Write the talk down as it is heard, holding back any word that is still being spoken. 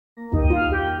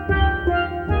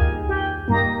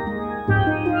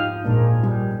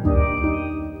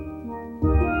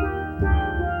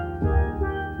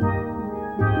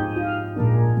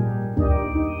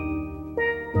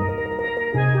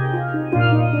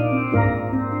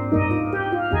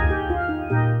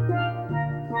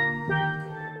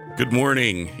Good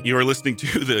morning. You are listening to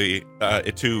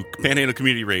to Panhandle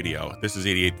Community Radio. This is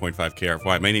 88.5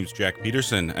 KRFY. My name is Jack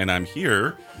Peterson, and I'm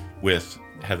here with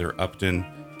Heather Upton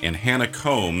and Hannah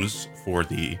Combs for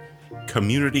the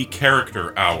Community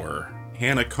Character Hour.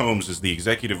 Hannah Combs is the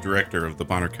Executive Director of the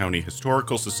Bonner County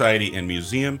Historical Society and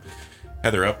Museum.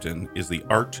 Heather Upton is the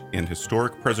Art and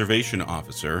Historic Preservation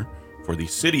Officer for the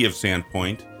City of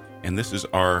Sandpoint, and this is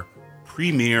our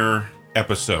premiere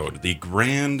episode, the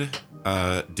grand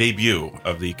debut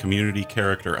of the Community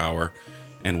Character Hour,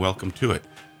 and welcome to it.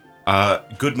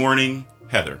 Good morning,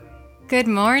 Heather. Good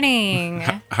morning.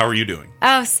 How are you doing?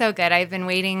 Oh, so good. I've been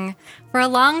waiting for a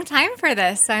long time for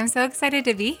this, so I'm so excited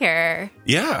to be here.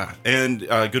 Yeah, and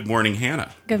good morning,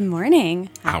 Hannah. Good morning.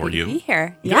 How are you? To be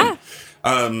here. Good.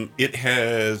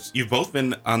 Yeah. You've both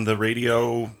been on the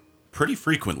radio pretty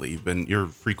frequently. You're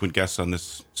frequent guests on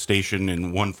this station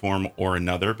in one form or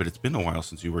another, but it's been a while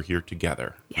since you were here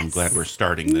together. Yes. I'm glad we're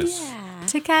starting this. Yeah.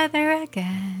 Together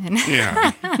again.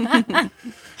 Yeah.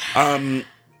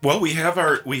 Well, we have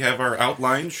our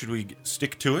outline. Should we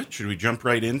stick to it? Should we jump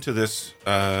right into this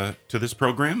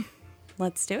program?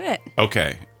 Let's do it.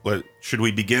 Okay. Should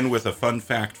we begin with a fun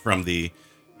fact from the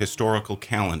historical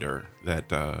calendar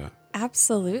that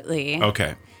Absolutely.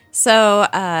 Okay. So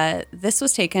this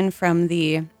was taken from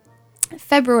the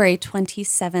February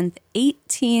 27th,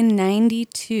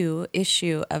 1892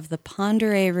 issue of the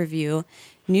Ponderay Review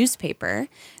newspaper.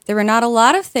 There were not a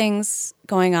lot of things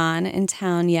going on in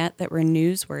town yet that were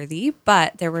newsworthy,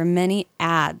 but there were many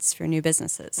ads for new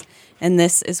businesses, and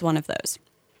this is one of those.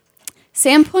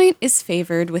 Sandpoint is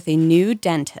favored with a new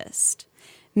dentist.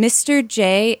 Mr.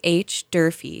 J. H.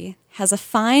 Durfee has a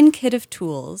fine kit of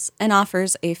tools and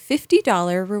offers a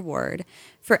 $50 reward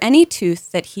for any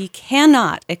tooth that he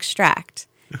cannot extract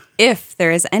if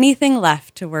there is anything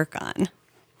left to work on.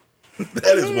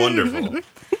 That is wonderful.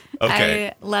 Okay.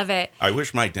 I love it. I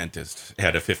wish my dentist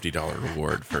had a $50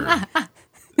 reward for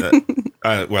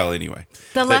well, anyway.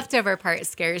 The leftover part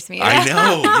scares me. I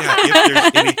know. Yeah, if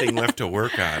there's anything left to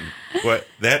work on. But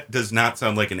that does not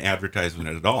sound like an advertisement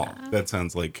at all. That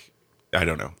sounds like, I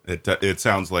don't know. It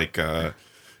sounds like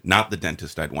not the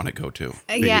dentist I'd want to go to.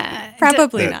 Yeah.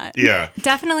 Probably not. Yeah.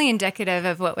 Definitely indicative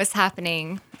of what was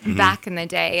happening back in the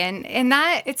day. And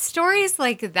that it's stories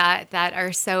like that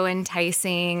are so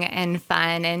enticing and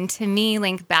fun, and to me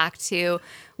link back to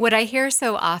what I hear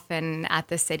so often at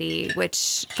the city,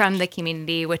 which from the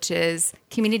community, which is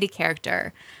community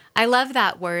character. I love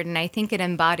that word, and I think it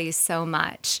embodies so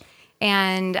much.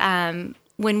 And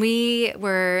when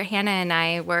Hannah and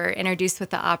I were introduced with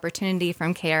the opportunity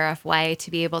from KRFY to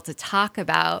be able to talk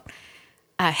about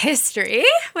history,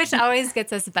 which always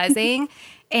gets us buzzing,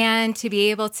 and to be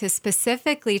able to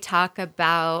specifically talk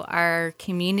about our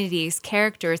community's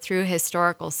character through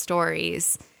historical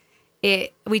stories,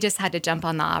 we just had to jump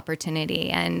on the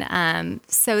opportunity. And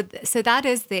so that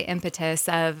is the impetus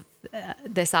of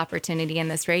this opportunity in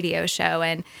this radio show.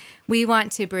 And we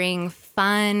want to bring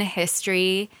fun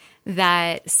history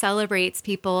that celebrates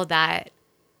people that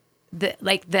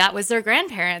was their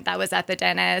grandparent that was at the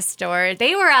dentist, or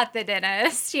they were at the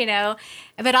dentist,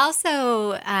 but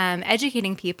also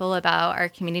educating people about our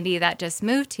community that just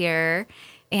moved here,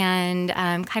 and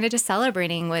kind of just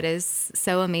celebrating what is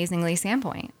so amazingly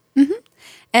Sandpoint. Mm-hmm.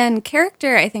 And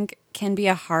character, I think, can be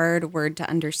a hard word to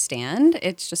understand.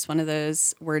 It's just one of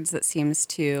those words that seems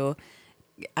to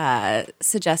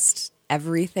suggest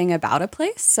everything about a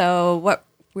place. So what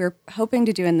we're hoping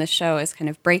to do in this show is kind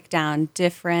of break down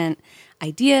different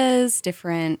ideas,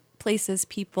 different places,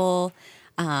 people,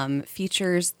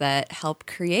 features that help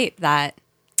create that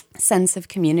sense of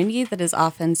community that is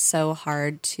often so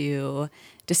hard to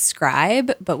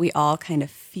describe, but we all kind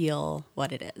of feel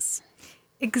what it is.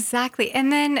 Exactly.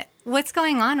 And then what's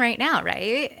going on right now,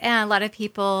 right? And a lot of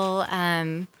people,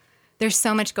 there's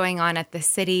so much going on at the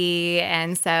city.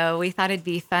 And so we thought it'd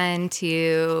be fun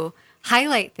to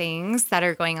highlight things that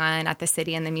are going on at the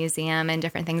city and the museum and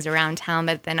different things around town,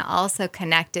 but then also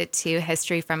connect it to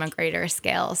history from a greater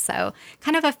scale. So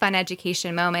kind of a fun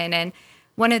education moment. And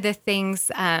one of the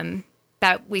things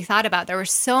that we thought about, there were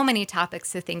so many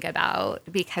topics to think about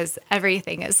because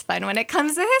everything is fun when it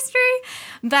comes to history.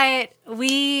 But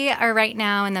we are right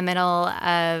now in the middle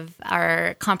of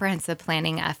our comprehensive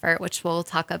planning effort, which we'll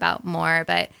talk about more.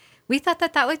 But we thought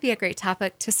that would be a great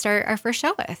topic to start our first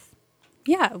show with.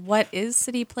 Yeah. What is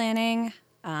city planning,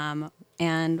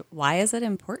 and why is it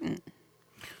important?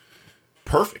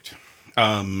 Perfect.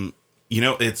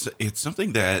 It's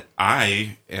something that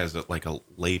I, as a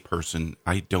lay person,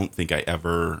 I don't think I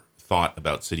ever thought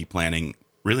about city planning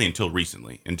really until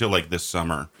recently, until this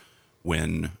summer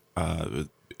when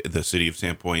the city of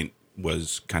Sandpoint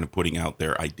was kind of putting out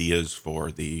their ideas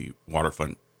for the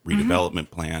waterfront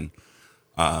redevelopment plan.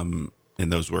 And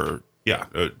those were,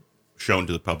 shown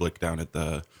to the public down at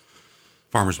the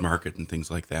farmers market and things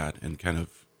like that. And kind of,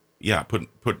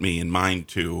 put me in mind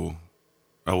to,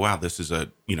 oh, wow, this is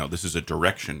a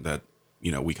direction that,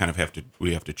 we kind of have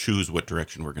to choose what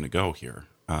direction we're going to go here.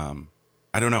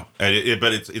 I don't know,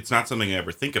 but it's not something I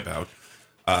ever think about.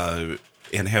 And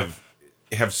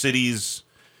have cities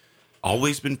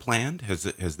always been planned? Has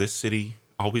this city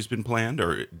always been planned,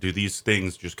 or do these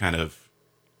things just kind of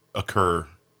occur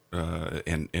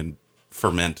and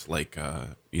ferment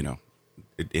and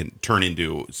turn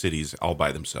into cities all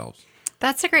by themselves?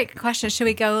 That's a great question. Should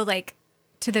we go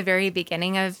to the very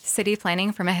beginning of city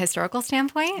planning from a historical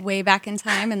standpoint? Way back in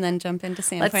time and then jump into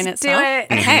Sandpoint Let's itself? do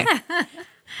it. Okay.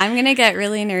 I'm going to get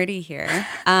really nerdy here,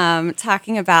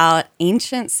 talking about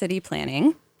ancient city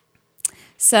planning.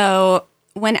 So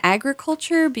when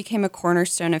agriculture became a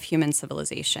cornerstone of human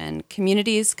civilization,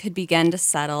 communities could begin to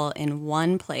settle in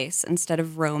one place instead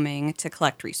of roaming to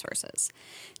collect resources.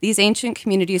 These ancient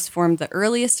communities formed the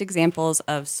earliest examples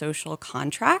of social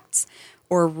contracts,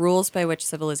 or rules by which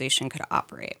civilization could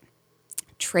operate.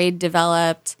 Trade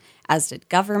developed, as did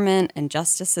government and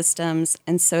justice systems,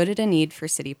 and so did a need for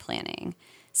city planning.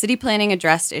 City planning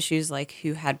addressed issues like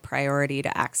who had priority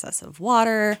to access of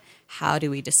water, how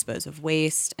do we dispose of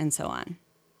waste, and so on.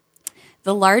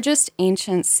 The largest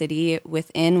ancient city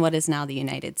within what is now the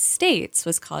United States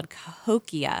was called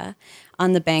Cahokia,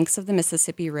 on the banks of the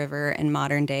Mississippi River in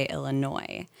modern-day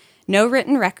Illinois. No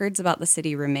written records about the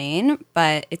city remain,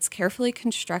 but its carefully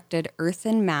constructed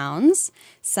earthen mounds,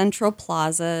 central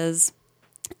plazas,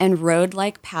 and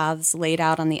road-like paths laid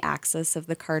out on the axis of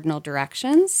the cardinal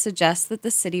directions suggest that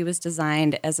the city was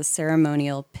designed as a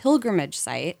ceremonial pilgrimage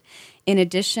site, in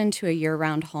addition to a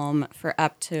year-round home for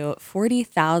up to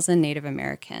 40,000 Native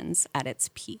Americans at its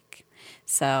peak.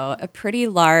 So a pretty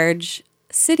large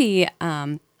city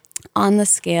on the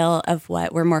scale of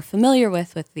what we're more familiar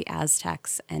with the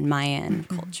Aztecs and Mayan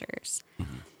cultures.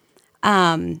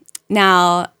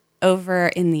 Now, over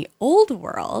in the Old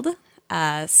World,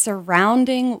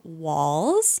 surrounding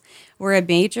walls were a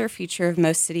major feature of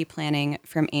most city planning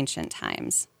from ancient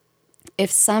times.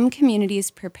 If some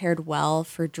communities prepared well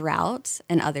for drought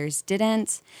and others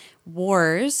didn't,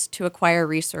 wars to acquire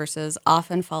resources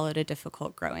often followed a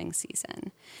difficult growing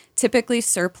season. Typically,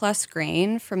 surplus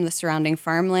grain from the surrounding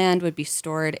farmland would be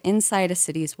stored inside a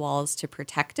city's walls to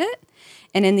protect it,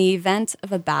 and in the event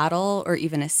of a battle or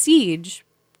even a siege,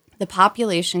 the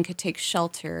population could take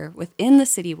shelter within the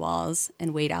city walls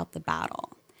and wait out the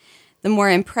battle. The more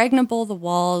impregnable the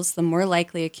walls, the more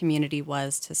likely a community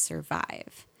was to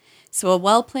survive. So a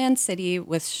well-planned city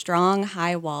with strong,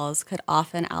 high walls could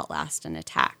often outlast an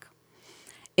attack.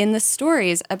 In the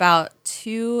stories about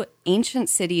two ancient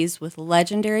cities with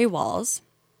legendary walls,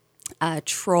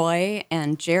 Troy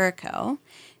and Jericho,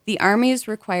 the armies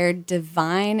required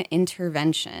divine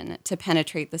intervention to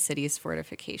penetrate the city's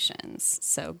fortifications.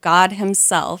 So God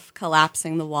himself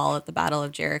collapsing the wall at the Battle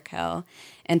of Jericho,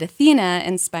 and Athena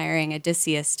inspiring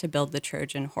Odysseus to build the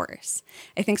Trojan horse.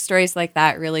 I think stories like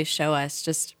that really show us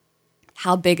just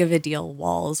how big of a deal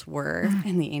walls were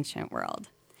in the ancient world.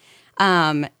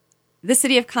 The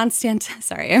city of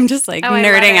sorry, I'm just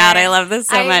nerding out. I love this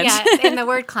so much. Yeah, and the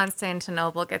word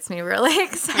Constantinople gets me really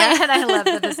excited. I love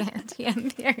the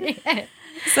Byzantium period.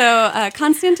 So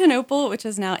Constantinople, which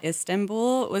is now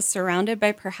Istanbul, was surrounded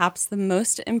by perhaps the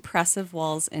most impressive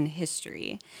walls in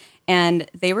history. And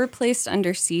they were placed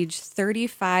under siege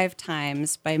 35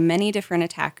 times by many different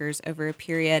attackers over a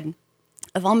period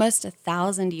of almost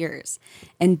 1,000 years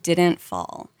and didn't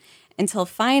fall. Until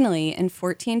finally, in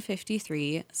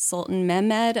 1453, Sultan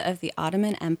Mehmed of the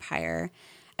Ottoman Empire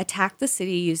attacked the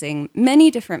city using many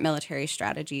different military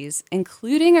strategies,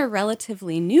 including a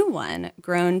relatively new one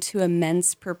grown to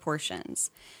immense proportions: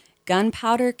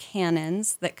 gunpowder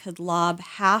cannons that could lob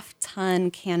half-ton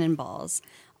cannonballs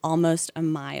almost a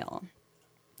mile,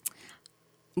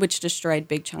 which destroyed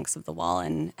big chunks of the wall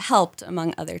and helped,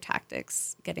 among other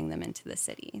tactics, getting them into the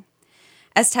city.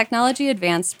 As technology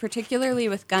advanced, particularly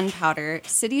with gunpowder,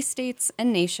 city-states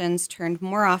and nations turned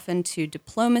more often to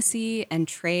diplomacy and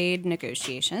trade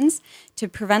negotiations to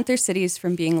prevent their cities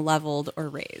from being leveled or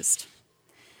razed.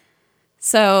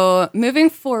 So moving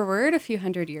forward a few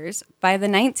hundred years, by the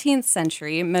 19th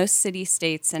century, most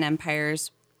city-states and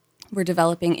empires were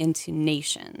developing into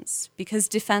nations. Because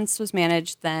defense was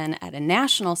managed then at a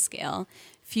national scale,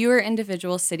 fewer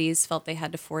individual cities felt they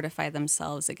had to fortify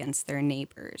themselves against their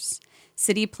neighbors.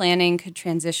 city planning could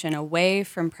transition away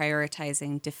from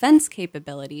prioritizing defense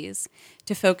capabilities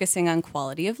to focusing on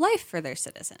quality of life for their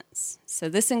citizens. So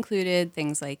this included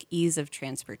things like ease of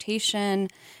transportation,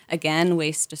 again,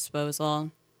 waste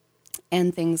disposal,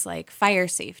 and things like fire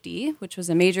safety, which was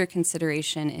a major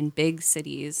consideration in big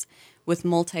cities with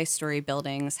multi-story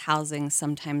buildings housing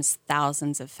sometimes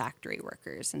thousands of factory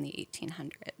workers in the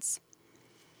 1800s.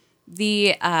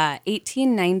 The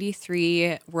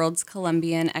 1893 World's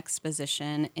Columbian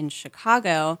Exposition in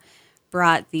Chicago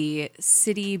brought the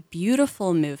City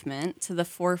Beautiful movement to the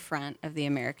forefront of the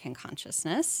American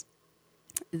consciousness.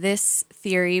 This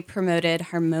theory promoted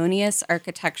harmonious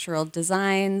architectural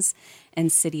designs and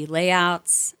city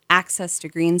layouts, access to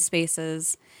green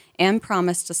spaces, and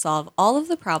promised to solve all of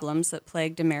the problems that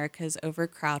plagued America's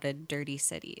overcrowded, dirty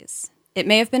cities. It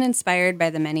may have been inspired by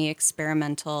the many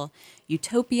experimental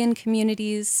utopian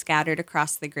communities scattered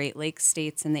across the Great Lakes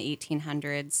states in the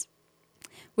 1800s,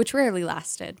 which rarely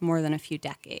lasted more than a few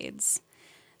decades.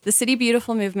 The City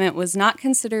Beautiful movement was not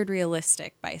considered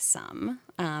realistic by some.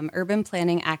 Urban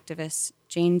planning activist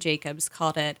Jane Jacobs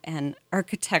called it an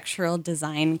architectural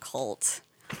design cult.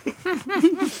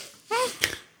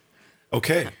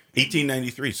 Okay,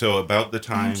 1893. So about the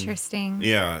time. Interesting.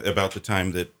 Yeah, about the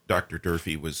time that Dr.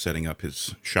 Durfee was setting up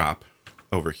his shop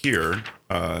over here,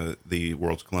 the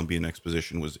World's Columbian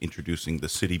Exposition was introducing the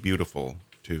City Beautiful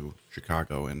to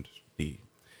Chicago and the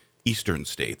eastern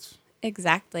states.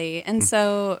 Exactly. And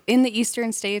so in the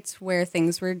eastern states where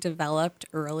things were developed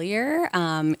earlier,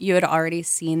 you had already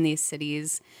seen these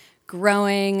cities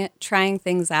growing, trying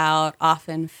things out,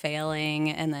 often failing,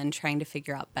 and then trying to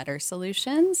figure out better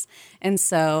solutions. And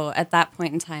so at that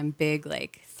point in time, big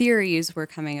theories were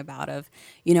coming about of,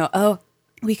 oh,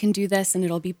 we can do this and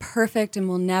it'll be perfect and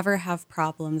we'll never have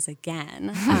problems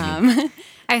again.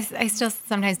 I still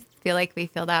sometimes feel like we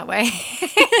feel that way.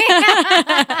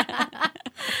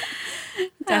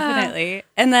 Definitely.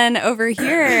 And then over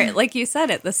here, like you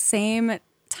said, at the same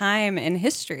time in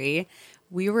history,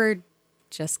 we were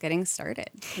just getting started.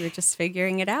 We were just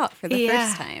figuring it out for the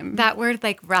first time. That word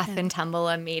rough and tumble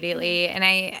immediately. And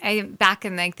I back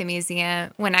in the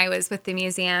museum, when I was with the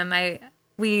museum,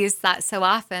 we used that so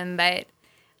often, but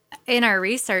in our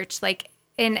research,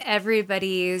 in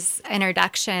everybody's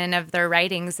introduction of their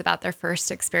writings about their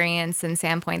first experience in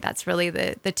Sandpoint, that's really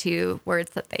the two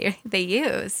words that they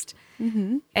used.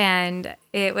 Mm-hmm. And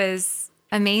it was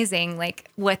amazing,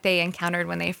 what they encountered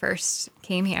when they first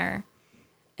came here.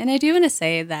 And I do want to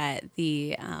say that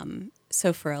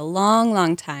so for a long,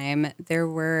 long time, there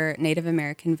were Native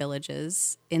American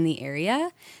villages in the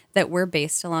area that were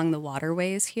based along the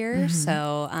waterways here. Mm-hmm.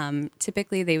 So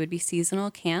typically they would be seasonal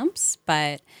camps,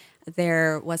 but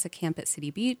there was a camp at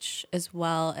City Beach, as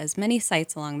well as many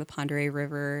sites along the Pend Oreille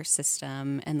River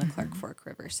system and the Clark Fork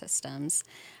River systems.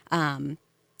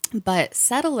 But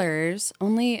settlers,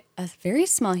 only a very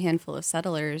small handful of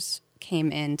settlers came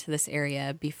into this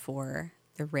area before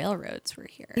the railroads were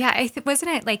here. Yeah,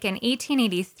 wasn't it in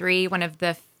 1883, one of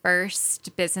the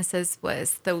first businesses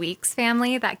was the Weeks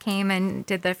family that came and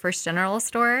did the first general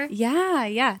store?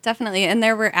 Yeah, definitely. And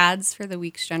there were ads for the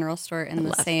Weeks general store in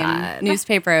the same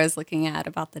newspaper I was looking at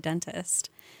about the dentist.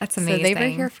 That's amazing. So they were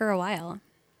here for a while.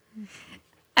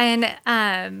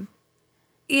 And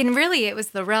really it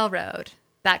was the railroad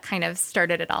that kind of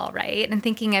started it all, right? And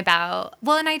thinking about,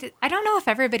 and I don't know if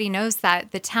everybody knows that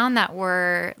the town that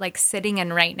we're sitting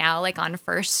in right now, on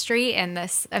First Street in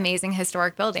this amazing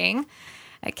historic building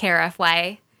at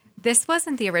KRFY, this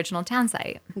wasn't the original town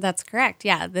site. That's correct.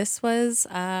 Yeah, this was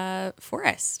a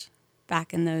forest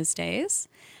back in those days.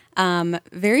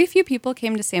 Very few people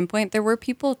came to Sandpoint. There were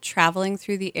people traveling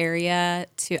through the area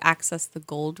to access the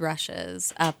gold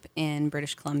rushes up in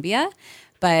British Columbia.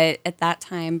 But at that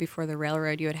time, before the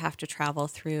railroad, you would have to travel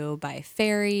through by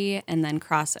ferry and then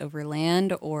cross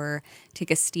overland or take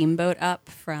a steamboat up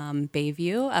from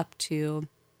Bayview up to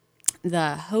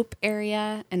the Hope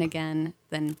area, and again,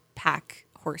 then pack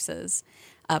horses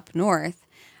up north.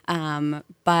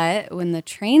 But when the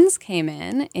trains came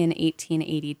in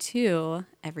 1882,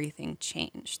 everything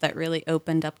changed. That really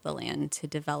opened up the land to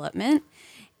development.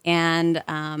 And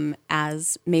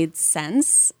as made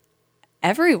sense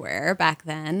everywhere back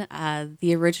then,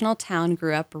 the original town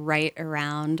grew up right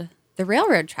around the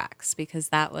railroad tracks because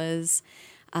that was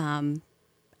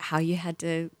how you had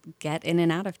to get in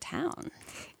and out of town.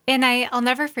 And I'll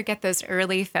never forget those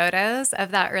early photos of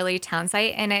that early town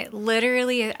site. And it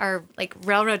literally are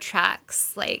railroad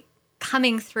tracks,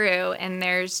 coming through. And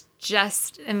there's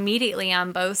just immediately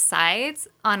on both sides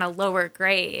on a lower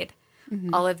grade,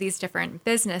 all of these different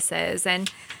businesses.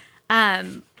 And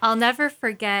I'll never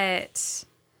forget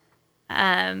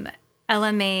a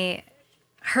Ella May,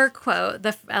 her quote,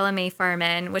 the Ella May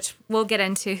Farman, which we'll get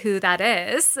into who that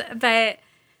is, but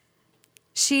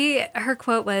her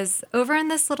quote was, "Over in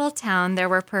this little town, there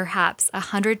were perhaps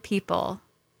 100 people,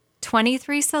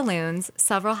 23 saloons,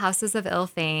 several houses of ill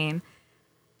fame,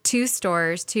 2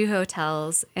 stores, 2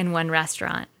 hotels, and 1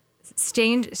 restaurant.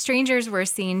 Strangers were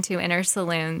seen to enter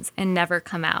saloons and never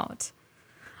come out,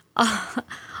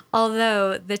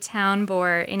 although the town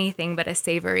bore anything but a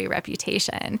savory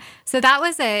reputation." So that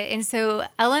was it. And so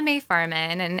Ella May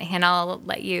Farman, and Hannah, I'll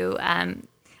let you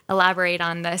elaborate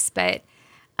on this, but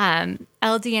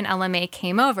LD and Ella May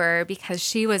came over because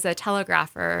she was a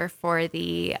telegrapher for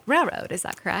the railroad. Is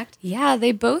that correct? Yeah,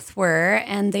 they both were,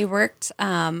 and they worked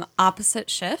opposite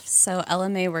shifts. So Ella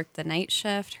May worked the night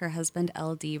shift. Her husband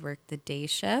LD worked the day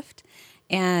shift,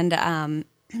 and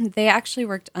they actually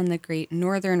worked on the Great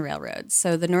Northern Railroad.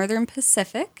 So the Northern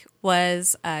Pacific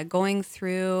was going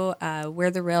through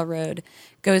where the railroad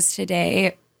goes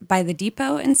today by the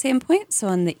depot in Sandpoint, so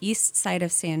on the east side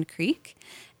of Sand Creek.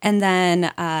 And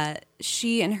then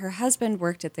she and her husband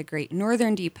worked at the Great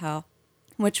Northern Depot,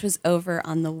 which was over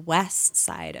on the west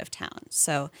side of town.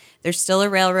 So there's still a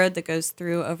railroad that goes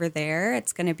through over there.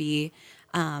 It's going to be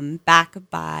back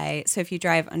by, so if you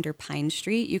drive under Pine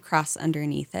Street, you cross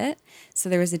underneath it. So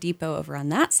there was a depot over on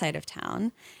that side of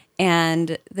town.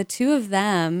 And the two of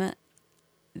them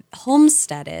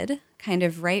homesteaded kind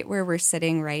of right where we're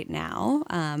sitting right now.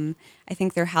 I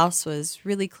think their house was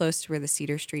really close to where the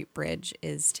Cedar Street Bridge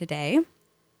is today.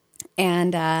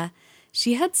 And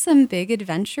she had some big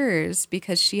adventures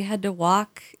because she had to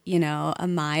walk, a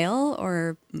mile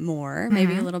or more,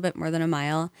 maybe a little bit more than a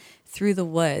mile through the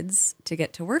woods to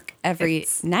get to work every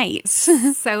night.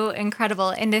 So incredible.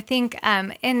 And to think,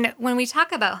 and when we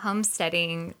talk about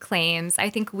homesteading claims, I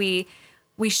think we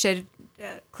should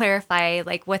clarify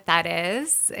like what that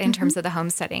is in terms of the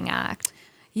Homesteading Act.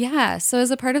 Yeah. So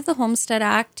as a part of the Homestead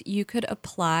Act, you could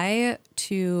apply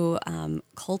to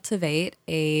cultivate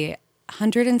a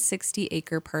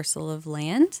 160-acre parcel of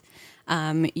land.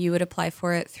 You would apply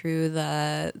for it through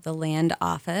the land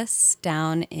office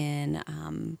down in,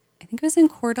 I think it was in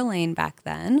Coeur d'Alene back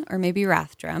then, or maybe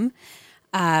Rathdrum,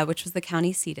 which was the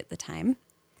county seat at the time.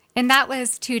 And that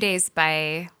was 2 days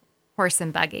by horse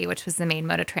and buggy, which was the main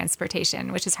mode of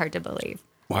transportation, which is hard to believe.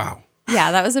 Wow.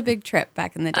 Yeah, that was a big trip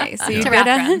back in the day. So you'd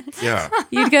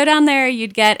Yeah. go down there,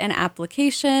 you'd get an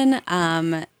application.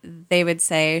 They would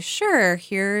say, sure,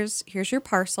 here's your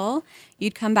parcel.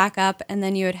 You'd come back up, and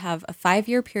then you would have a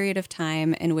 5-year period of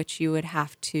time in which you would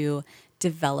have to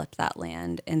develop that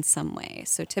land in some way.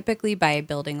 So typically by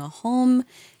building a home,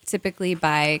 typically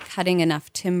by cutting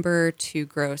enough timber to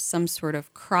grow some sort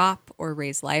of crop or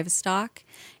raise livestock.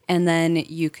 And then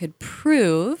you could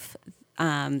prove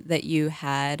that you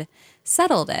had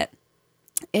settled it.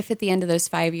 If at the end of those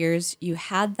 5 years you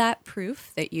had that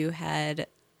proof that you had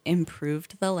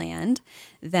improved the land,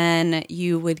 then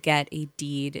you would get a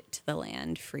deed to the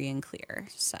land free and clear.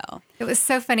 So it was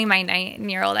so funny. My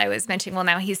 9-year-old, I was mentioning, well,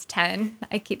 now he's 10.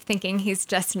 I keep thinking he's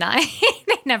just 9.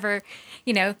 I never,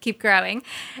 keep growing.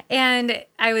 And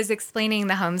I was explaining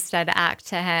the Homestead Act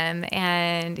to him,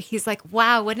 and he's like,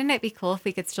 wow, wouldn't it be cool if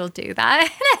we could still do that?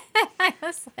 I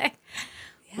was like,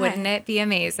 wouldn't it be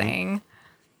amazing?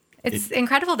 It's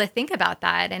incredible to think about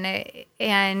that.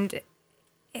 And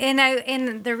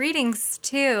in the readings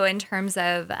too, in terms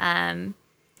of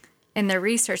in the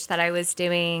research that I was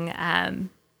doing,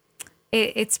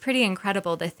 it's pretty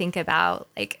incredible to think about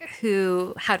like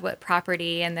who had what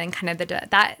property, and then kind of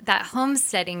that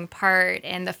homesteading part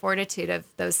and the fortitude of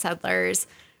those settlers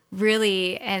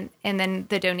really, and then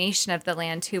the donation of the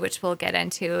land too, which we'll get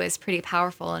into, is pretty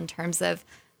powerful in terms of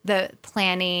the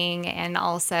planning and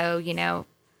also,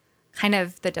 kind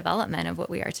of the development of what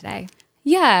we are today.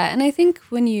 yeah, and I think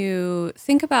when you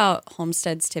think about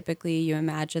homesteads, typically you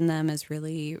imagine them as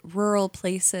really rural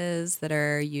places that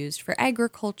are used for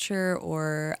agriculture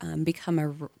or become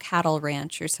a cattle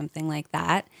ranch or something like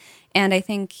that. And I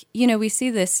think, we see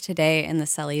this today in the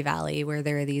Selly Valley, where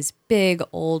there are these big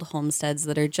old homesteads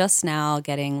that are just now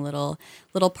getting little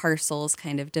parcels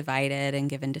kind of divided and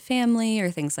given to family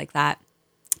or things like that.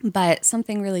 But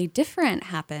something really different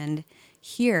happened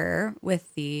here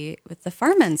with the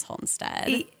Farman's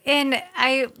homestead. And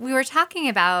we were talking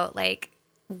about like,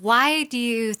 why do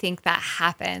you think that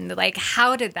happened? Like,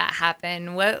 how did that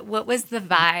happen? What was the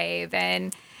vibe?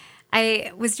 And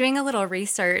I was doing a little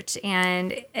research,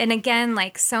 and again,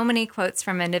 like so many quotes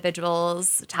from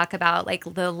individuals talk about like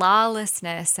the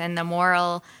lawlessness and the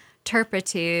moral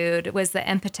turpitude was the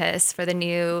impetus for the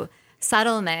new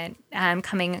settlement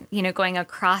coming, going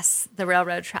across the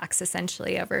railroad tracks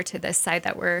essentially over to this side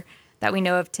that we're that we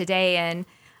know of today.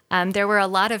 And there were a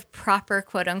lot of proper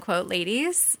quote unquote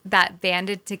ladies that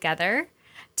banded together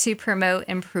to promote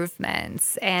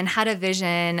improvements and had a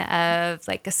vision of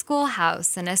like a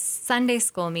schoolhouse and a Sunday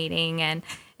school meeting and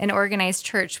an organized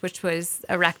church, which was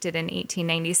erected in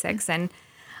 1896. And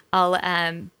I'll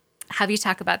have you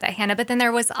talk about that, Hannah. But then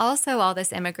there was also all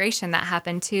this immigration that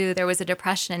happened too. There was a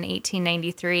depression in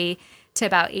 1893 to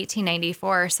about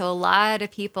 1894. So a lot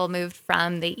of people moved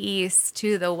from the east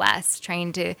to the west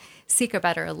trying to seek a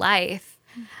better life.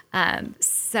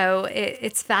 So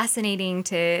it's fascinating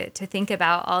to think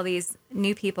about all these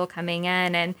new people coming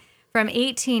in. And from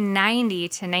 1890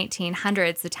 to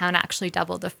 1900s, the town actually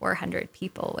doubled to 400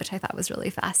 people, which I thought was really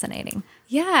fascinating.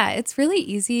 Yeah, it's really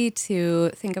easy to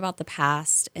think about the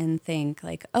past and think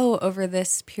like, oh, over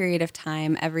this period of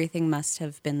time, everything must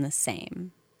have been the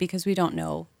same because we don't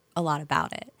know a lot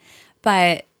about it.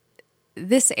 But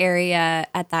this area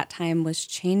at that time was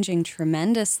changing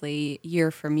tremendously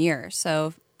year from year.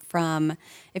 So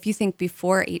if you think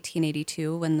before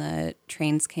 1882, when the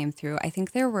trains came through, I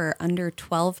think there were under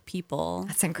 12 people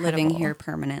living here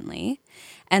permanently.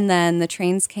 And then the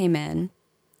trains came in,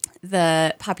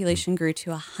 the population grew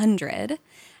to 100.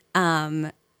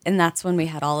 And that's when we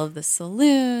had all of the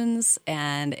saloons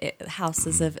and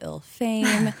houses of ill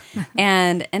fame.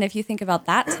 and if you think about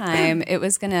that time, it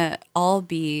was going to all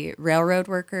be railroad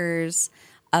workers,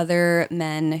 other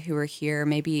men who were here,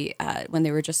 maybe when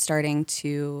they were just starting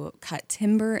to cut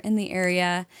timber in the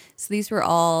area. So these were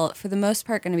all, for the most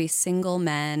part, going to be single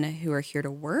men who are here to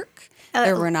work.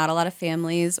 There were not a lot of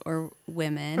families or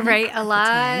women. Right. A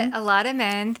lot of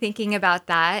men thinking about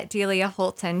that. Delia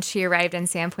Holton, she arrived in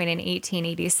Sandpoint in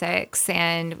 1886,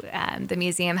 and the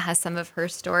museum has some of her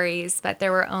stories, but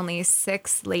there were only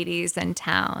 6 ladies in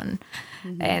town,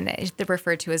 and they're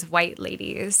referred to as white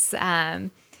ladies.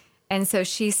 And so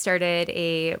she started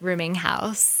a rooming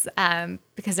house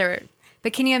because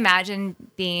but can you imagine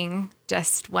being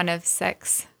just one of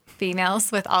 6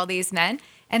 females with all these men?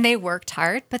 And they worked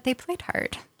hard, but they played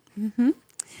hard. Mm-hmm.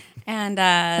 And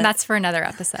that's for another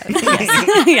episode.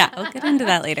 Yeah, we'll get into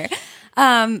that later.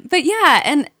 But yeah,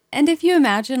 and if you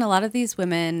imagine, a lot of these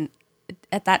women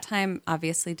at that time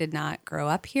obviously did not grow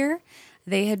up here.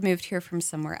 They had moved here from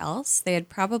somewhere else. They had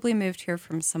probably moved here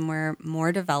from somewhere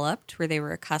more developed where they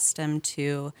were accustomed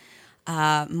to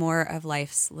more of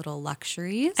life's little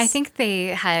luxuries. I think they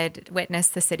had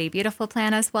witnessed the City Beautiful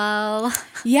plan as well.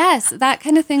 Yes, that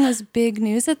kind of thing was big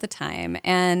news at the time.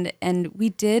 And we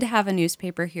did have a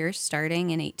newspaper here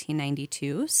starting in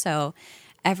 1892. So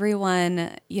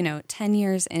everyone, 10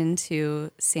 years into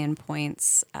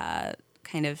Sandpoint's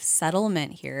kind of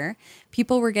settlement here,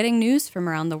 people were getting news from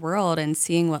around the world and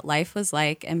seeing what life was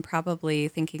like and probably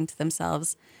thinking to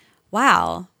themselves,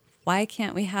 wow, why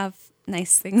can't we have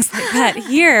nice things like that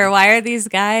here? Why are these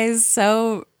guys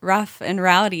so rough and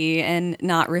rowdy and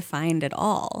not refined at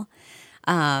all?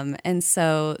 And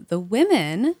so the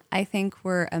women, I think,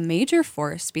 were a major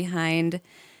force behind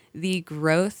the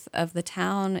growth of the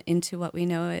town into what we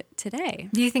know it today.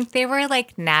 Do you think they were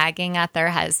like nagging at their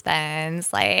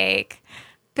husbands, like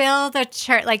build a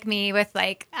church like me with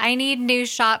like, I need new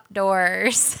shop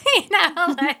doors,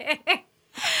 like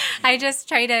I just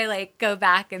try to like go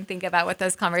back and think about what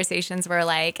those conversations were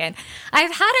like. And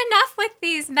I've had enough with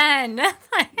these men.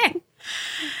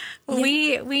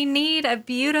 We need a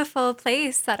beautiful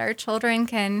place that our children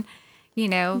can,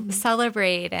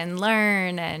 celebrate and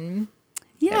learn. And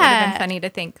it would have been funny to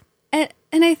think. And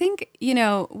I think,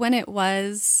 when it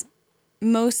was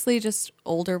mostly just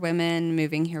older women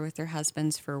moving here with their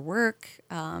husbands for work,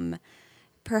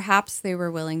 perhaps they were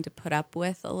willing to put up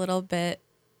with a little bit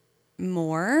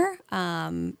more.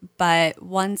 But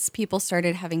once people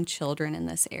started having children in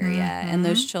this area and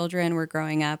those children were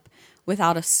growing up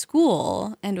without a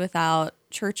school and without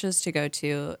churches to go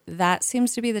to, that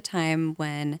seems to be the time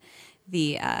when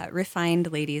the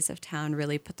refined ladies of town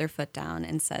really put their foot down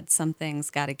and said, something's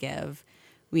got to give.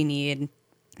 We need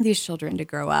these children to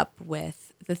grow up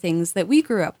with the things that we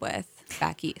grew up with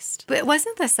back east. But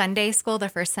wasn't the Sunday school the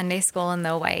first Sunday school in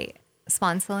the White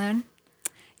Swan Saloon?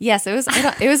 Yes, it was.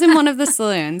 It was in one of the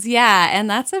saloons. Yeah, and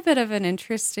that's a bit of an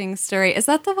interesting story. Is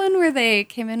that the one where they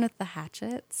came in with the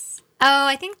hatchets? Oh,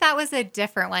 I think that was a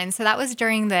different one. So that was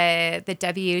during the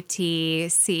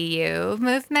WTCU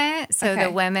movement. So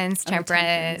the women's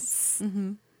temperance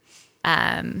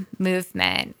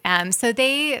movement. So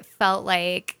they felt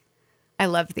like, I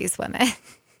love these women.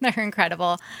 They're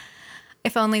incredible.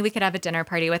 If only we could have a dinner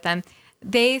party with them.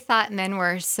 They thought men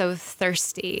were so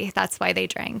thirsty. That's why they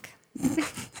drank.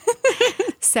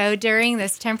 So during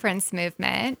this temperance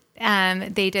movement,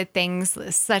 they did things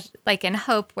such like in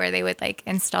Hope where they would like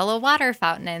install a water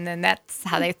fountain, and then that's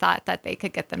how they thought that they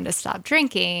could get them to stop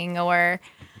drinking. Or,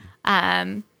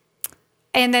 and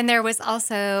then there was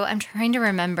also, I'm trying to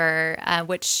remember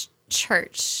which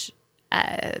church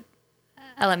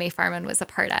LMA Farman was a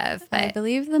part of, but I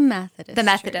believe the Methodist. the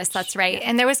Methodist, Church. that's right.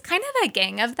 And there was kind of a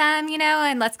gang of them,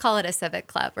 and let's call it a civic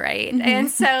club, right?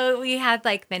 And so we had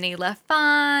like Minnie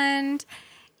LaFond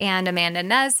and Amanda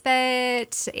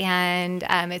Nesbitt, and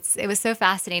it was so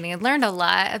fascinating. I learned a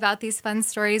lot about these fun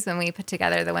stories when we put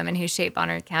together the Women Who Shape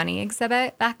Bonner County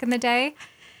exhibit back in the day.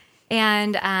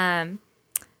 And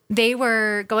they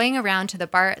were going around to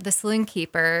the saloon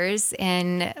keepers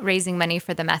and raising money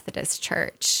for the Methodist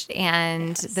Church.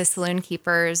 And the saloon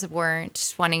keepers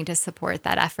weren't wanting to support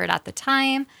that effort at the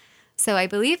time. So I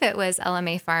believe it was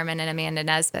LMA Farman and Amanda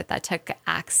Nesbitt that took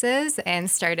axes and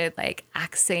started like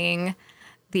axing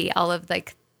all of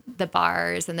like the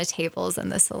bars and the tables in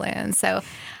the saloon. So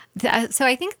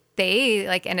I think they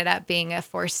like ended up being a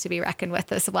force to be reckoned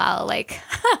with as well, like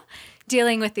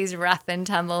dealing with these rough and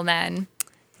tumble men.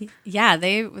 Yeah,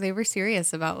 they were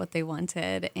serious about what they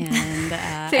wanted,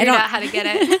 and Figured out how to get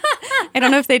it. I don't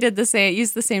know if they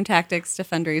used the same tactics to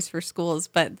fundraise for schools,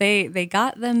 but they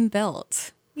got them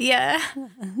built. Yeah.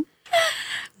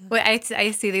 Well,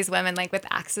 I see these women like with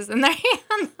axes in their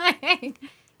hand, like,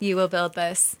 you will build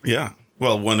this. Yeah.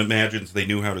 Well, one imagines they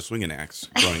knew how to swing an axe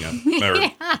growing up,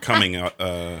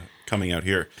 or coming out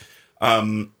here.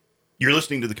 You're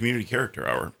listening to the Community Character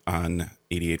Hour on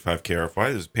 88.5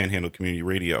 KRFY. This is Panhandle Community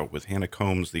Radio with Hannah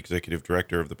Combs, the Executive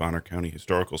Director of the Bonner County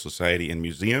Historical Society and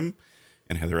Museum,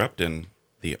 and Heather Upton,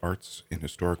 the Arts and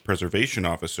Historic Preservation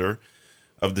Officer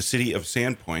of the City of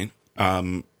Sandpoint.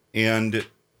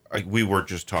 We were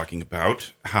just talking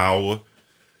about how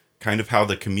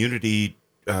the community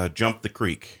jumped the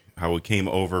creek, how it came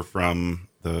over from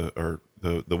the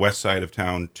west side of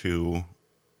town to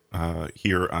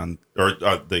here on, or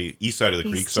the east side of the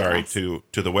creek,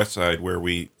 to the west side where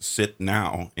we sit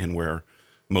now and where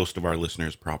most of our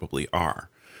listeners probably are.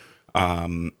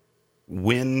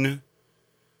 When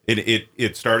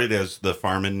it started as the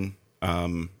Farman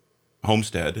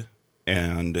homestead,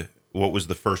 and what was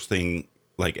the first thing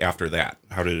like after that?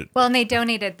 How did it? Well, and they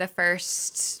donated the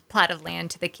first plot of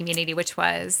land to the community, which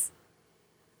was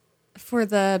For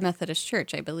the Methodist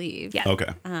Church, I believe. Yeah. Okay.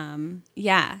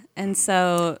 Yeah. And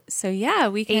so yeah,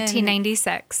 we can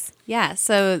 1896. Yeah,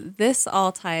 so this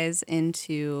all ties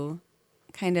into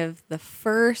kind of the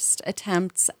first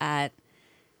attempts at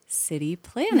city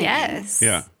planning. Yes.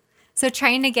 Yeah. So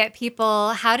trying to get people,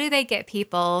 how do they get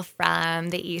people from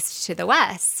the east to the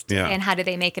west? Yeah. And how do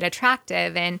they make it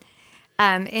attractive? And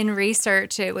in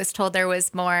research, it was told there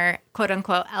was more, quote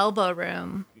unquote, elbow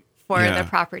room for Yeah. the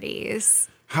properties.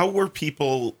 How were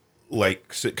people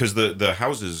like? Because the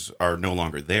houses are no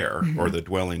longer there, or the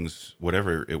dwellings,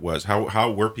 whatever it was.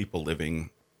 How were people living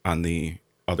on the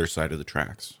other side of the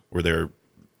tracks? Were there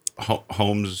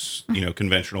homes,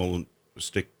 conventional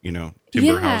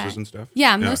timber houses and stuff?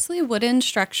 Yeah, mostly wooden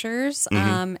structures.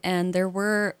 And there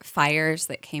were fires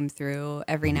that came through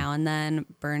every now and then,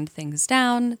 burned things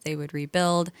down. They would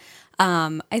rebuild.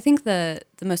 I think the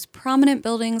most prominent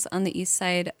buildings on the east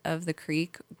side of the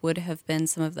creek would have been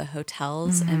some of the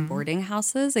hotels and boarding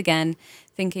houses. Again,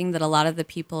 thinking that a lot of the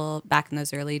people back in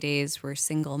those early days were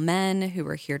single men who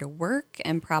were here to work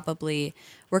and probably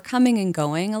were coming and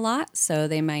going a lot. So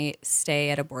they might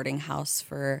stay at a boarding house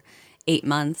for 8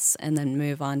 months and then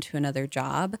move on to another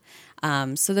job.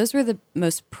 So those were the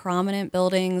most prominent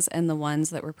buildings and the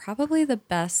ones that were probably the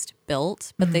best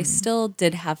built, but they still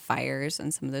did have fires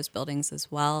in some of those buildings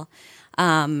as well.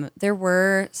 There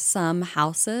were some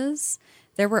houses.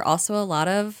 There were also a lot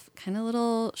of kind of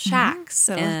little shacks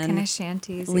So and kind of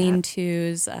shanties.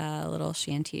 lean-tos, little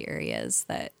shanty areas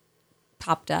that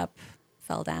popped up,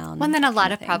 fell down. Well, and then a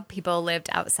lot of thing. people lived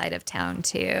outside of town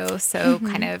too. So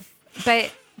kind of,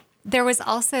 but there was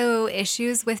also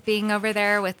issues with being over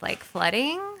there with like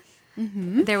flooding.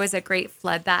 There was a great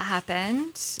flood that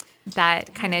happened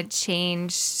that kind of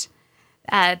changed.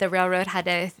 The railroad had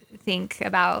to think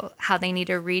about how they need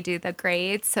to redo the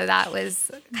grade. So that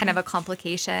was kind of a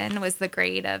complication, was the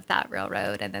grade of that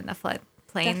railroad and then the floodplain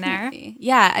there. Definitely.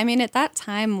 Yeah, I mean, at that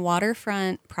time,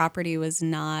 waterfront property was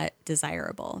not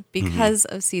desirable because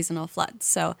of seasonal floods.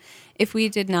 So if we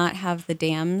did not have the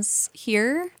dams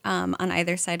here on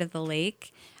either side of the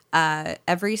lake,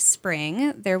 every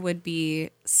spring there would be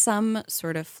some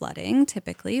sort of flooding,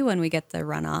 typically when we get the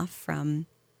runoff from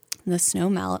the snow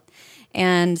melt.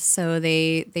 And so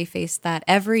they faced that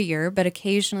every year, but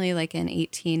occasionally, like in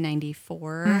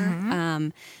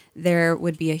 1894, there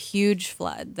would be a huge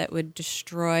flood that would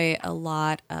destroy a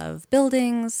lot of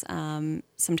buildings,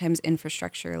 sometimes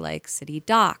infrastructure like city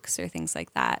docks or things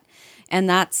like that. And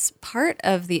that's part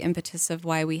of the impetus of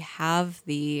why we have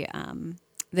the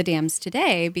dams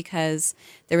today, because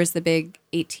there was the big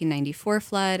 1894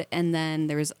 flood, and then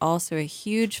there was also a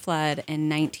huge flood in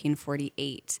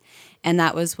 1948, and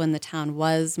that was when the town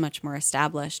was much more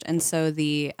established. And so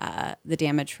the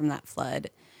damage from that flood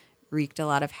wreaked a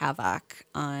lot of havoc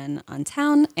on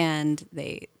town, and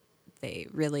they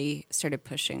really started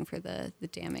pushing for the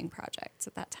damming projects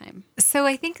at that time. So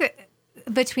I think that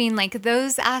between like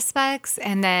those aspects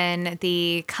and then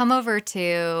the come over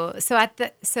to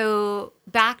so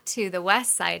back to the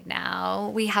west side now,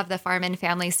 we have the Farman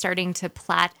family starting to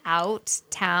plat out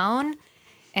town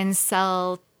and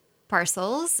sell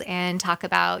parcels and talk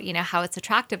about, how it's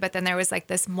attractive. But then there was like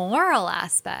this moral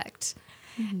aspect.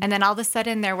 And then all of a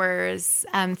sudden there was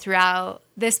throughout,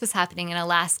 this was happening in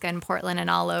Alaska and Portland and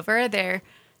all over there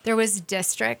was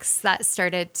districts that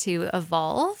started to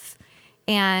evolve.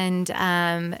 And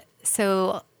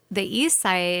so the east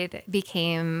side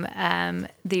became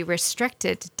the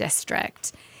restricted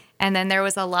district. And then there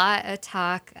was a lot of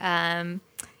talk, and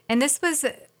this was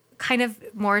kind of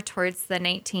more towards the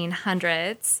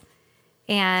 1900s,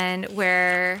 and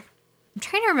where I'm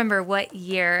trying to remember what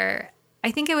year.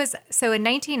 I think it was, so in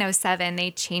 1907,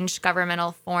 they changed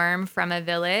governmental form from a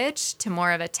village to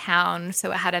more of a town.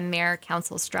 So it had a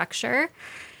mayor-council structure.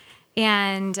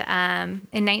 And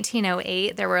in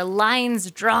 1908, there were lines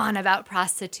drawn about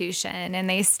prostitution, and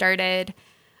they started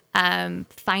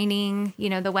finding,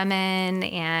 the women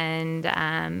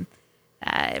and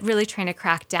really trying to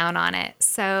crack down on it.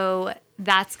 So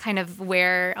that's kind of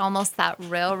where almost that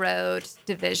railroad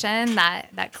division,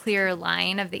 that clear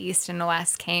line of the East and the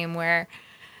West came, where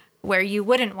you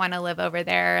wouldn't want to live over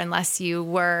there unless you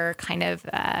were kind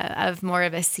of more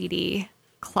of a seedy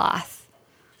cloth.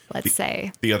 Let's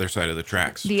say the other side of the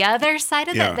tracks. The other side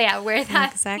of where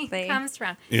that exactly comes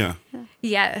from. Yeah.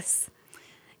 Yes.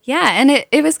 Yeah, and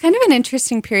it was kind of an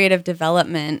interesting period of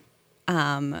development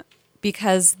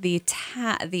because the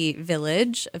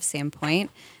village of Sandpoint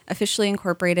officially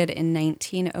incorporated in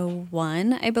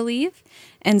 1901, I believe.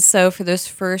 And so for those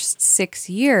first 6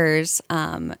 years,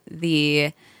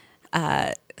 the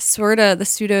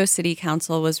pseudo city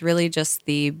council was really just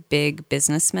the big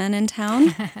businessmen in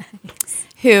town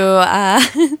who,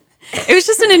 it was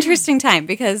just an interesting time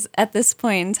because at this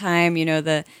point in time,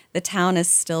 the town is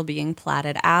still being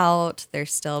platted out. They're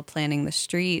still planning the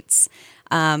streets.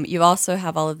 You also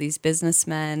have all of these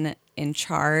businessmen in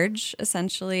charge,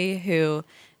 essentially, who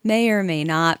may or may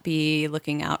not be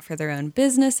looking out for their own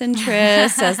business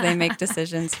interests as they make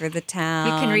decisions for the town.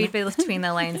 You can read between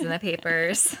the lines in the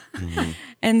papers. Mm-hmm.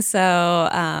 And so,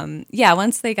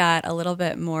 once they got a little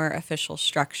bit more official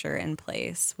structure in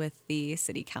place with the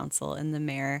city council and the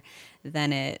mayor,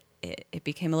 then it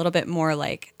became a little bit more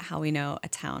like how we know a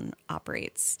town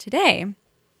operates today.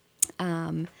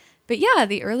 But yeah,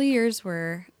 the early years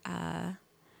were,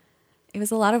 it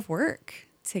was a lot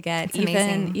to get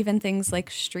even things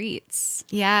like streets.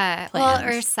 Yeah. planned.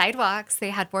 Well, or sidewalks. They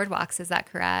had boardwalks. Is that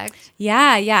correct?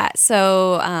 Yeah.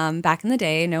 So back in the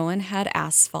day, no one had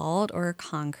asphalt or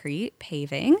concrete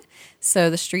paving. So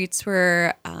the streets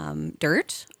were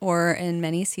dirt or in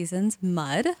many seasons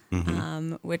mud,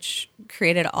 which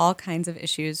created all kinds of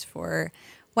issues for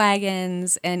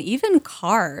wagons and even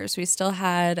cars. We still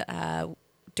had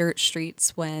dirt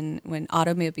streets when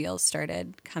automobiles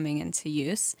started coming into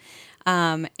use.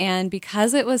 And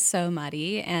because it was so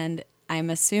muddy, and I'm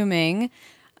assuming,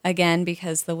 again,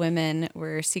 because the women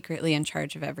were secretly in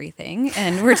charge of everything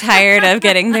and were tired of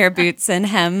getting their boots and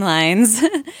hemlines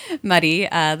muddy,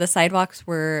 the sidewalks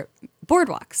were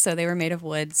boardwalks. So they were made of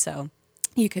wood, so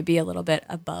you could be a little bit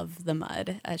above the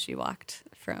mud as you walked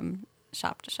from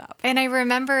shop to shop. And I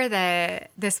remember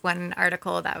this one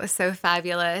article that was so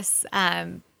fabulous.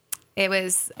 It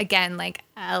was, again, like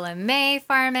Ella Mae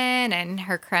Farman and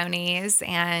her cronies,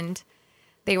 and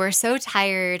they were so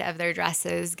tired of their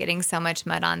dresses getting so much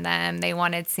mud on them. They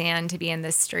wanted sand to be in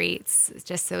the streets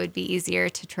just so it would be easier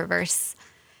to traverse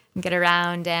and get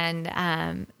around.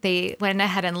 And they went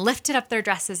ahead and lifted up their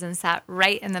dresses and sat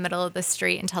right in the middle of the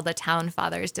street until the town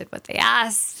fathers did what they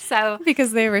asked. So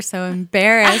because they were so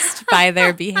embarrassed by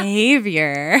their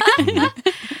behavior.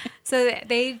 So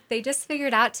they just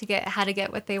figured out how to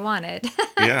get what they wanted.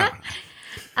 Yeah.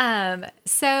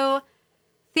 So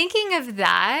thinking of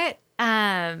that,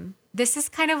 this is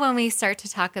kind of when we start to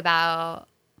talk about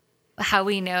how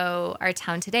we know our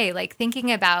town today. Like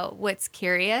thinking about what's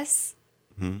curious,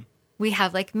 we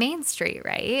have like Main Street,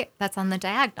 right? That's on the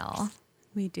diagonal.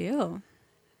 We do.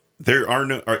 There are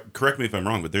no, correct me if I'm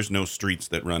wrong, but there's no streets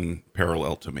that run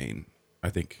parallel to Main, I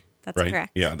think. That's right?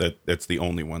 correct. Yeah, that's the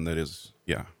only one that is,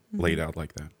 laid out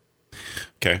like that.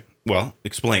 Okay, well,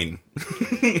 explain.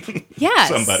 Yeah.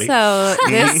 Somebody. So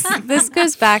this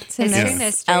goes back to History, Miss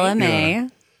mystery.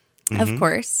 LMA, of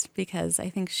course, because I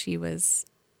think she was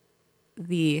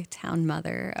the town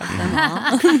mother of them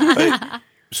all.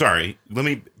 Sorry, let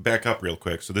me back up real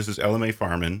quick. So this is LMA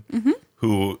Farman,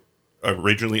 who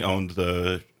originally owned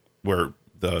the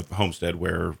homestead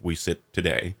where we sit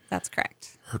today. That's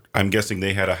correct. I'm guessing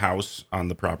they had a house on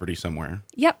the property somewhere.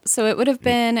 Yep. So it would have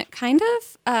been kind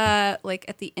of like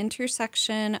at the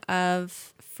intersection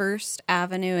of First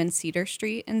Avenue and Cedar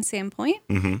Street in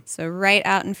Sandpoint. So right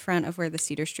out in front of where the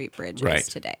Cedar Street Bridge is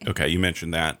today. Okay, you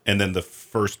mentioned that. And then the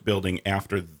first building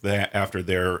after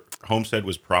their homestead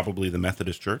was probably the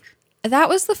Methodist Church? That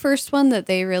was the first one that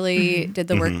they really did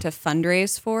the work to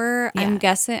fundraise for. Yeah. I'm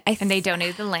guessing. And they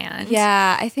donated the land.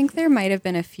 Yeah, I think there might have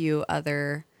been a few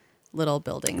other little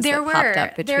buildings that popped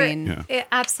up between.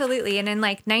 Absolutely. And in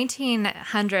like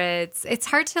 1900s, it's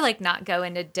hard to like not go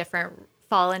into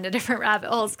fall into different rabbit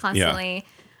holes constantly.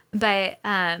 But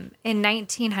in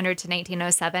 1900 to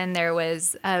 1907, there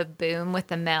was a boom with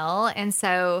the mill. And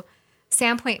so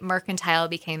Sandpoint Mercantile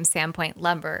became Sandpoint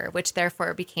Lumber, which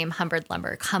therefore became Humbird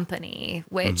Lumber Company,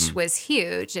 which was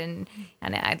huge. And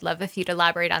I'd love if you'd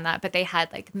elaborate on that. But they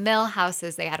had like mill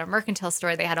houses, they had a mercantile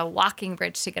store, they had a walking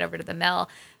bridge to get over to the mill.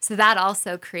 So that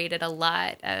also created a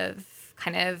lot of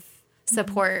kind of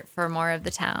support for more of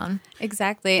the town.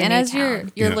 Exactly. The And new as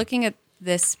you're town. looking at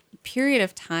this period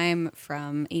of time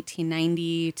from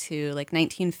 1890 to like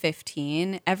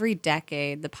 1915, every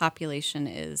decade the population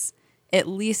is at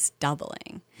least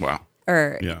doubling. Wow.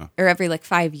 Or every like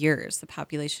 5 years the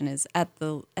population is at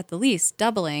the least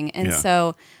doubling. And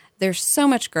so there's so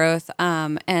much growth.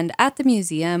 And at the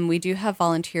museum we do have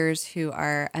volunteers who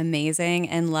are amazing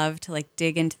and love to like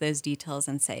dig into those details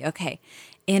and say, okay,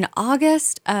 in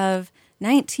August of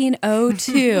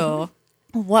 1902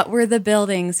 what were the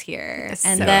buildings here?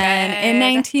 And so then good. in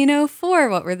 1904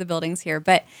 what were the buildings here?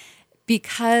 But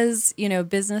because,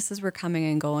 businesses were coming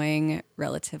and going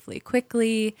relatively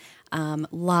quickly,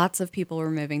 lots of people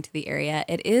were moving to the area.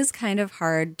 It is kind of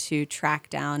hard to track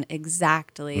down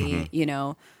exactly,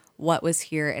 what was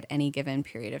here at any given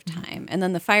period of time. And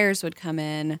then the fires would come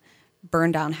in,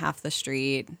 burn down half the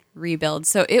street, rebuild.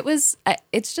 So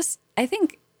it's just, I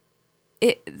think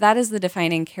that is the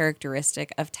defining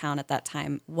characteristic of town at that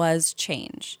time was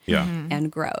change and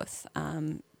growth.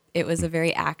 It was a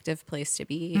very active place to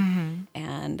be.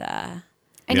 And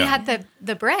you had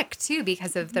the brick too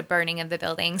because of the burning of the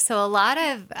building. So a lot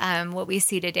of what we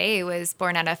see today was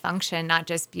born out of function, not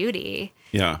just beauty.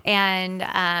 Yeah. And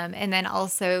then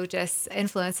also just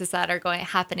influences that are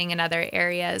happening in other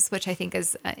areas, which I think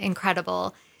is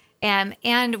incredible.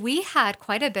 And we had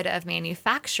quite a bit of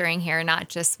manufacturing here, not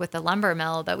just with the lumber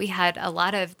mill, but we had a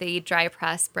lot of the dry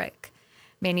press brick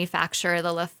manufacturer,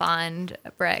 the LaFond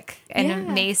brick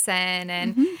and Mason.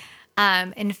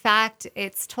 And in fact,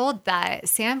 it's told that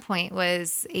Sandpoint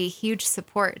was a huge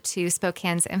support to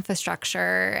Spokane's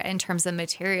infrastructure in terms of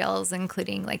materials,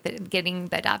 including like getting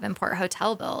the Davenport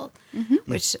Hotel built,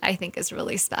 which I think is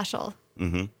really special.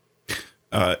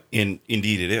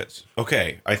 Indeed it is.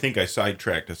 Okay, I think I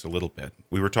sidetracked us a little bit.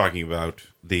 We were talking about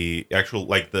the actual,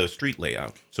 like the street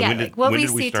layout. So what we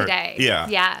see today.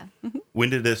 Yeah. When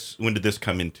did this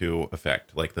come into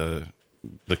effect? Like the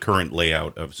current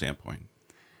layout of Sandpoint?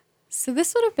 So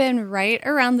this would have been right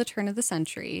around the turn of the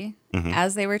century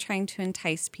as they were trying to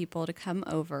entice people to come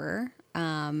over.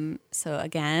 So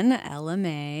again, LMA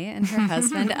and her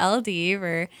husband LD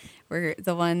were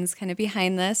the ones kind of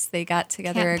behind this. They got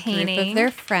together a group of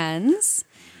their friends.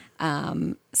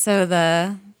 And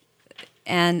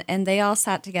they all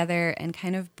sat together and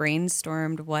kind of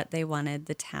brainstormed what they wanted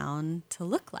the town to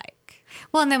look like.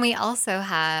 Well, and then we also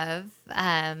have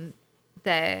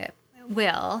the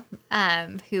Will,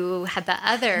 who had the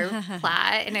other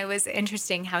plat, and it was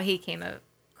interesting how he came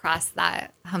across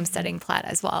that homesteading plat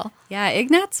as well. Yeah,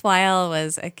 Ignatz Weil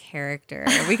was a character.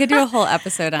 We could do a whole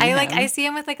episode on him. I see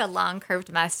him with like a long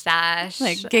curved mustache,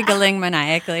 like giggling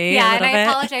maniacally. Yeah, a little and I bit.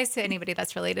 apologize to anybody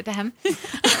that's related to him.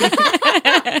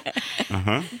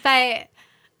 But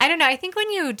I don't know. I think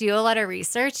when you do a lot of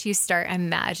research, you start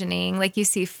imagining, like you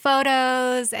see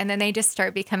photos, and then they just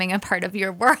start becoming a part of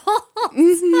your world.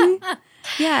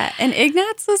 Yeah, and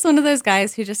Ignatz was one of those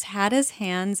guys who just had his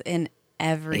hands in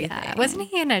everything. Yeah. Wasn't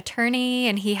he an attorney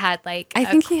and he had like I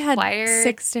think he had acquired-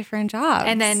 6 different jobs.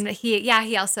 And then he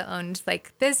also owned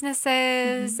like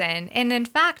businesses and in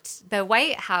fact the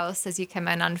White House as you come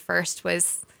in on First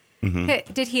was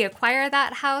did he acquire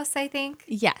that house, I think?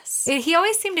 Yes. He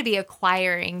always seemed to be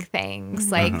acquiring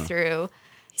things like through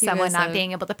someone was not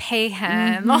being able to pay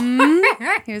him.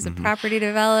 He was a property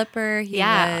developer. He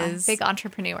was big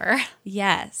entrepreneur.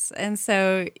 Yes. And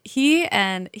so he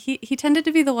tended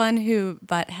to be the one who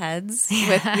butt heads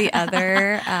with the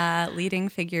other leading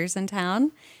figures in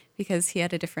town because he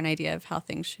had a different idea of how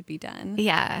things should be done.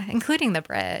 Yeah, including the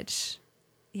bridge.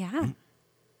 Yeah.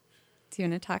 Do you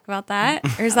want to talk about that?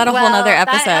 Or is that a whole nother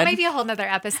episode? That might be a whole nother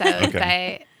episode,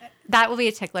 but that will be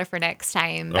a tickler for next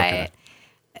time. But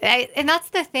and that's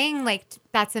the thing, like,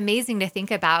 that's amazing to think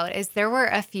about is there were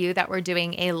a few that were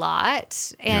doing a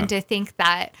lot. And to think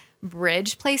that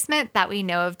bridge placement that we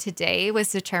know of today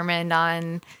was determined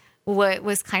on what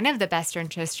was kind of the best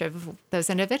interest of those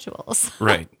individuals.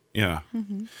 Right. Yeah.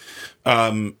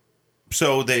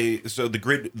 So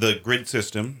the grid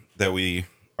system that we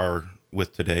are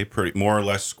with today, pretty more or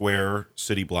less square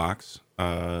city blocks.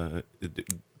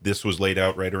 This was laid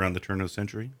out right around the turn of the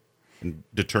century and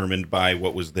determined by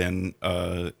what was then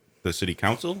the city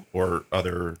council or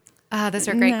other. Those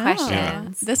are great No.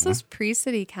 questions. This was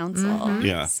pre-city council.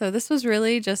 Yeah. So this was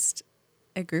really just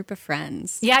a group of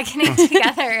friends. Yeah, getting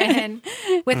together and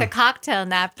with a cocktail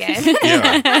napkin.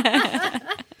 Yeah.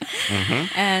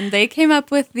 And they came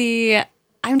up with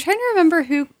I'm trying to remember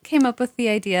who came up with the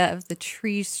idea of the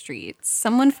tree streets.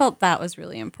 Someone felt that was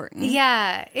really important.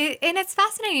 Yeah. And it's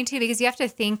fascinating, too, because you have to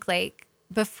think, like,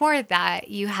 before that,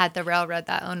 you had the railroad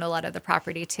that owned a lot of the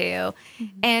property, too.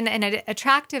 And an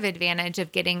attractive advantage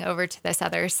of getting over to this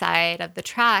other side of the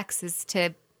tracks is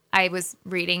I was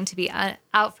reading, to be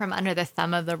out from under the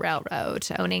thumb of the railroad,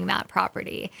 owning that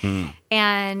property.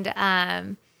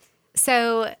 And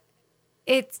so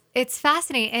it's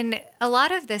fascinating. And a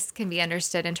lot of this can be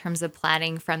understood in terms of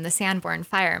planning from the Sanborn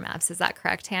fire maps. Is that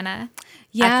correct, Hannah?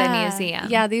 Yeah. At the museum.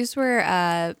 Yeah, these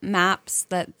were maps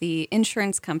that the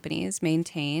insurance companies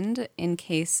maintained in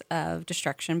case of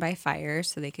destruction by fire,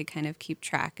 so they could kind of keep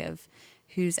track of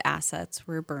whose assets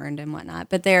were burned and whatnot.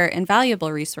 But they're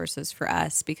invaluable resources for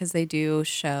us because they do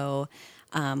show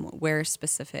where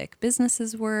specific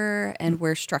businesses were and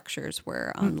where structures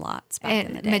were on lots back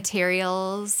in the day.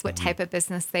 Materials, what type of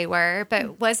business they were.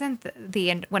 But wasn't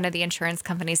one of the insurance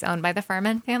companies owned by the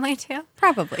Furman family too?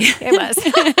 Probably. It was.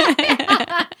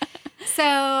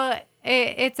 So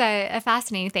it's a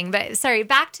fascinating thing. But sorry,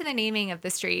 back to the naming of the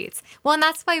streets. Well, and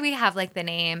that's why we have like the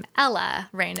name Ella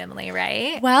randomly,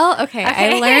 right? Well, okay.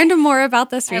 I learned more about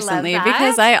this I love recently that.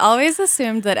 because I always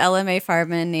assumed that Ella Mae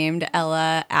Farman named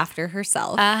Ella after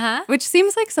herself, which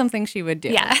seems like something she would do.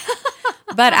 Yeah.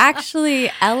 But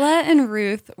actually, Ella and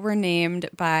Ruth were named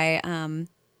by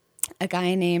a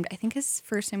guy named, I think his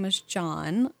first name was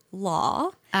John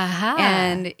Law.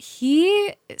 And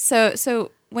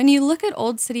so when you look at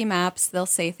old city maps, they'll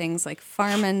say things like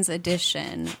Farman's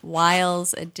Edition,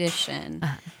 Wiles Edition,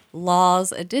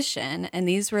 Law's Edition. And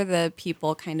these were the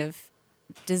people kind of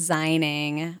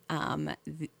designing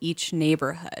each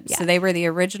neighborhood. So they were the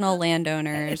original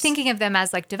landowners. Thinking of them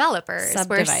as like developers.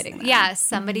 Subdividing them. Yeah,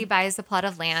 somebody buys a plot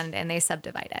of land and they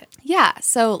subdivide it. Yeah.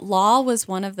 So Law was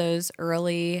one of those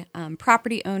early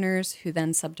property owners who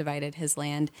then subdivided his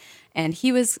land. And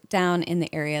he was down in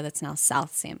the area that's now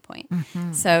South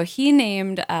Sandpoint. So he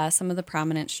named some of the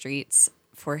prominent streets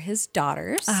for his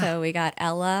daughters. So we got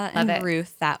Ella and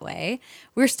Ruth that way.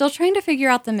 We're still trying to figure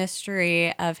out the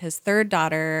mystery of his third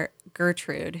daughter,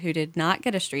 Gertrude, who did not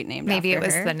get a street named Maybe after it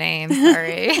was her. the name.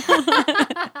 Sorry.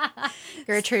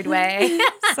 Gertrude Way.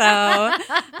 So,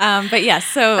 but yes,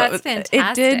 so That's it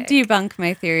fantastic. did debunk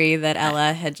my theory that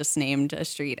Ella had just named a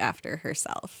street after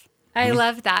herself. I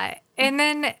love that. And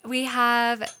then we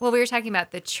have, we were talking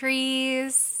about the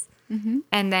trees,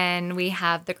 and then we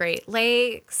have the Great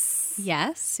Lakes.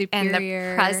 Yes, And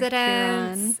Superior, the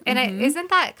presidents. Huron. And isn't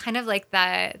that kind of like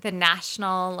the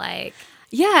national, like...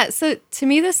 Yeah, so to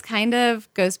me, this kind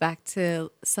of goes back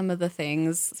to some of the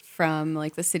things from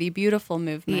like the City Beautiful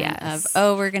movement of,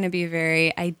 we're going to be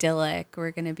very idyllic,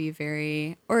 we're going to be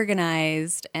very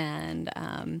organized. And,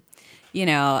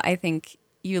 I think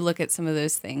you look at some of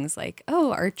those things like,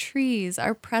 our trees,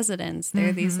 our presidents,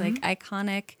 they're these like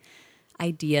iconic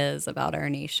ideas about our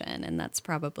nation. And that's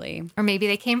probably... Or maybe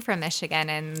they came from Michigan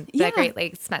and the Great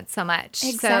Lakes meant so much.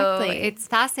 Exactly. So it's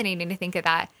fascinating to think of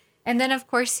that. And then, of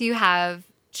course, you have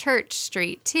Church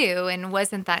Street, too. And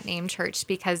wasn't that named Church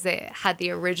because it had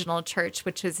the original church,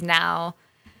 which is now,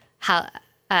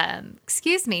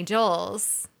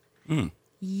 Joel's.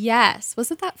 Yes. Was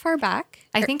it that far back?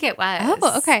 I think it was.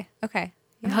 Oh, okay. Okay.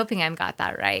 I'm hoping I've got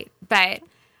that right. But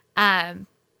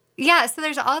yeah, so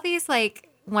there's all these like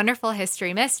wonderful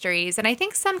history mysteries. And I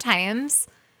think sometimes,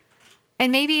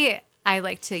 and maybe I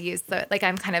like to use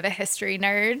I'm kind of a history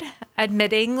nerd,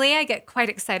 admittingly. I get quite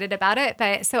excited about it.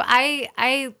 But so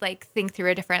I like think through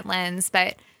a different lens.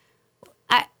 But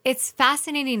it's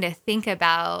fascinating to think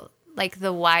about like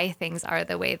the why things are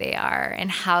the way they are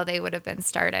and how they would have been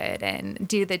started and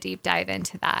do the deep dive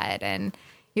into that. And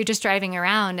you're just driving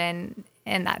around and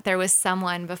that there was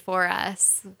someone before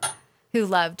us who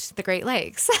loved the Great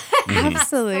Lakes.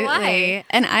 Absolutely. Why?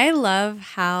 And I love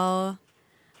how,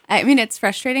 I mean, it's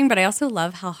frustrating, but I also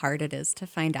love how hard it is to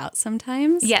find out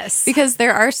sometimes. Yes. Because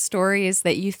there are stories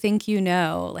that you think you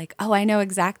know, like, oh, I know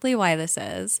exactly why this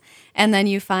is. And then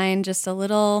you find just a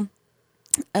little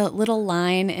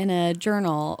line in a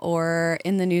journal or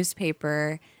in the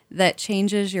newspaper that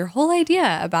changes your whole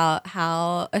idea about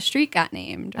how a street got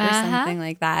named or something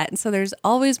like that. And so there's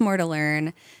always more to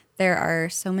learn. There are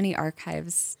so many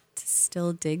archives to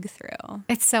still dig through.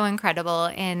 It's so incredible.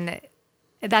 And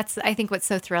that's, I think, what's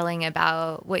so thrilling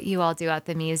about what you all do at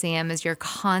the museum is you're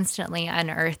constantly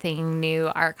unearthing new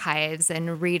archives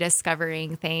and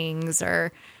rediscovering things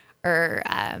or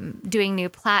doing new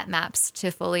plat maps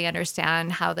to fully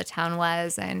understand how the town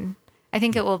was. And I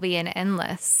think it will be an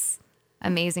endless,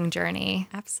 amazing journey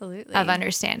Absolutely. of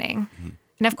understanding.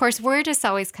 And of course, we're just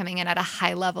always coming in at a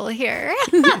high level here.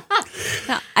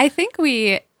 Now, I think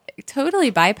we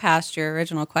totally bypassed your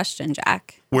original question,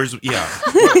 Jack. Why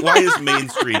is Main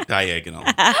Street diagonal?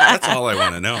 That's all I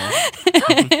want to know.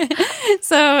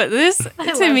 So this,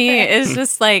 to me, it. is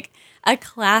just like a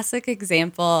classic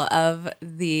example of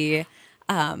the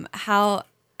how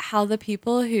the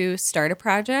people who start a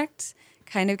project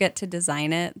kind of get to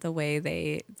design it the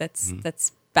way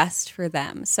that's best for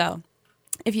them. So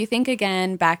if you think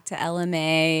again back to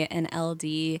LMA and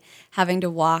LD having to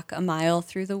walk a mile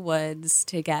through the woods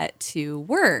to get to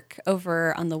work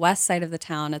over on the west side of the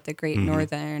town at the Great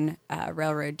Northern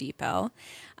Railroad Depot,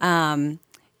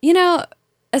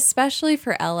 especially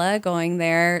for Ella going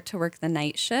there to work the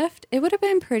night shift, it would have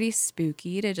been pretty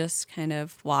spooky to just kind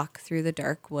of walk through the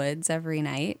dark woods every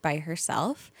night by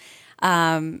herself.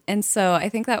 And so I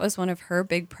think that was one of her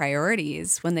big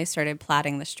priorities when they started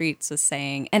platting the streets, was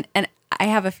saying, and I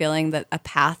have a feeling that a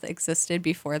path existed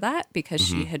before that because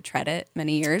she had tread it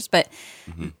many years. But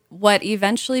what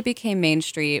eventually became Main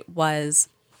Street was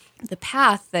the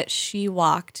path that she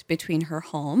walked between her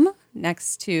home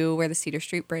next to where the Cedar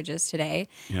Street Bridge is today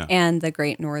and the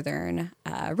Great Northern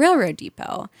Railroad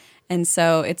Depot. And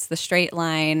so it's the straight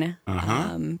line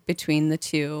between the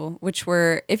two, which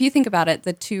were, if you think about it,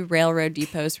 the two railroad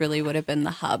depots really would have been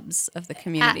the hubs of the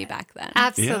community back then.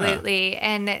 Absolutely. Yeah.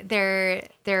 And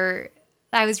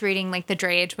I was reading like the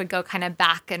drayage would go kind of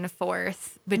back and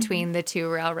forth between the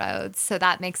two railroads. So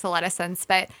that makes a lot of sense.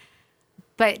 But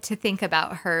to think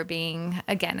about her being,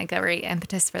 again, a great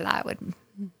impetus for that would,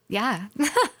 yeah.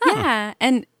 Yeah.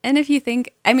 And if you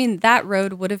think, I mean, that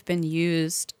road would have been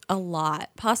used a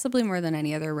lot, possibly more than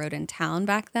any other road in town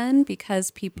back then,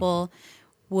 because people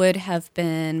would have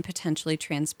been potentially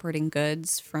transporting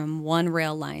goods from one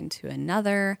rail line to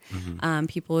another.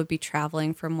 People would be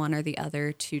traveling from one or the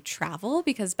other to travel,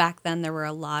 because back then there were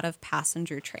a lot of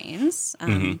passenger trains.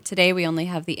 Today we only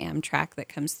have the Amtrak that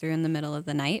comes through in the middle of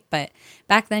the night, but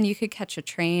back then you could catch a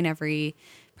train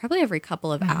probably every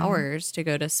couple of hours to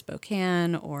go to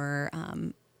Spokane or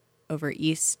over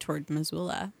east toward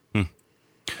Missoula.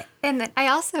 And I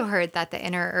also heard that the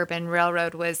interurban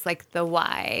railroad was like the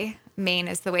why. Maine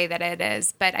is the way that it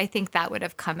is, but I think that would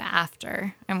have come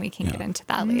after, and we can get into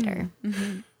that later.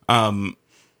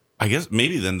 I guess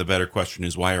maybe then the better question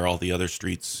is, why are all the other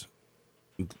streets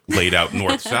laid out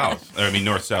north-south? I mean,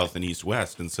 north-south and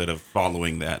east-west, instead of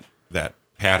following that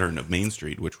pattern of Main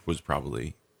Street, which was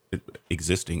probably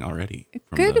existing already.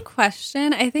 Good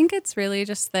question. I think it's really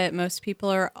just that most people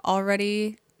are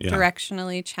already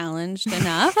directionally challenged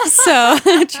enough. So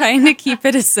trying to keep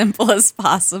it as simple as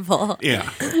possible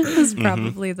is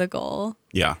probably the goal.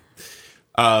 Yeah.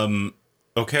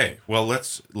 Okay. Well,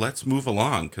 let's move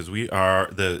along, because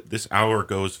this hour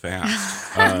goes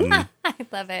fast. I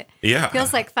love it. Yeah.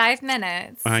 Feels like 5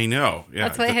 minutes. I know. Yeah.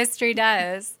 That's what history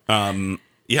does.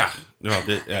 Yeah. Well,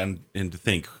 and to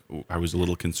think, I was a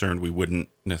little concerned we wouldn't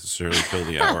necessarily fill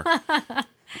the hour.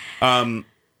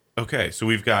 Okay. So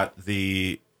we've got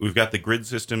the grid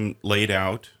system laid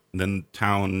out, and then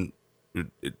town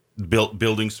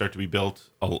buildings start to be built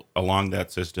along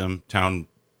that system. Town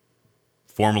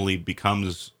formally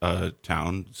becomes a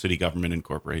town. City government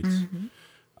incorporates,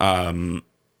 and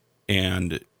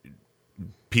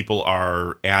people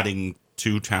are adding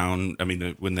to town. I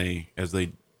mean, as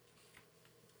they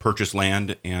purchase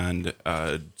land and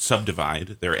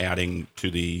subdivide, they're adding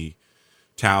to the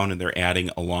town, and they're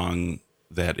adding along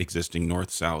that existing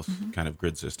north-south kind of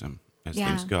grid system as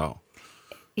things go.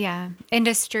 Yeah.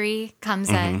 Industry comes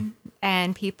in,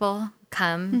 and people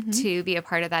come to be a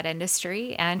part of that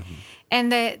industry. And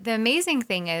the amazing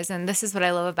thing is, and this is what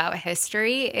I love about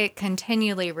history, it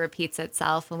continually repeats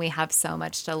itself, and we have so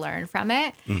much to learn from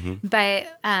it. But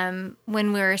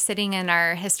when we were sitting in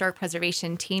our historic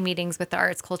preservation team meetings with the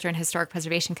Arts, Culture, and Historic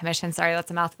Preservation Commission, sorry,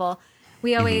 that's a mouthful,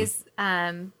 we always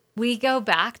we go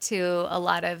back to a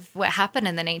lot of what happened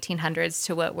in the 1900s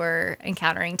to what we're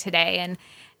encountering today.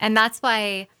 And that's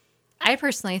why I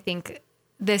personally think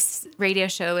this radio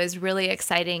show is really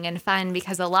exciting and fun,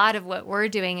 because a lot of what we're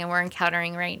doing and we're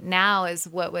encountering right now is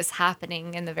what was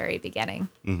happening in the very beginning.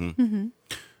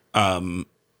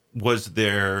 Was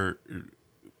there,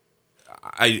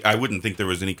 I wouldn't think there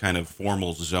was any kind of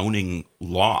formal zoning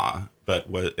law, but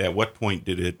at what point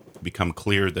did it become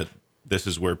clear that this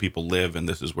is where people live and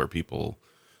this is where people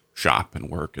shop and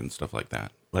work and stuff like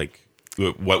that? Like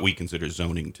what we consider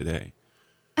zoning today.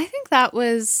 I think that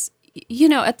was,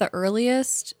 at the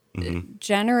earliest,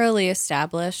 generally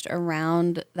established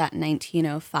around that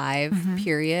 1905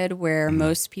 period, where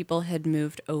most people had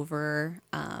moved over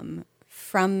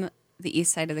from the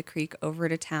east side of the creek over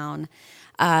to town.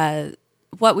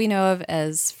 What we know of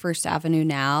as First Avenue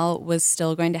now was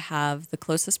still going to have the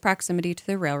closest proximity to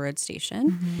the railroad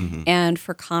station. And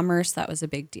for commerce, that was a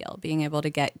big deal. Being able to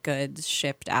get goods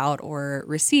shipped out or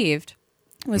received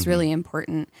was really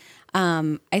important.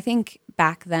 I think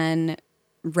back then,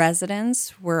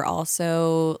 residents were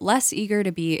also less eager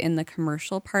to be in the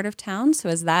commercial part of town. So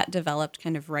as that developed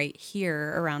kind of right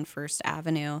here around First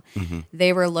Avenue,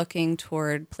 they were looking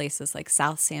toward places like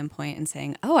South Sandpoint and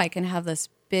saying, oh, I can have this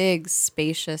big,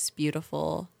 spacious,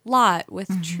 beautiful lot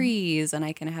with trees, and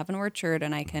I can have an orchard,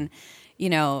 and I can,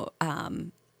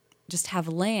 just have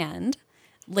land.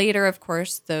 Later, of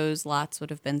course, those lots would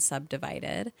have been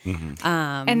subdivided.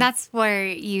 And that's where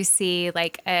you see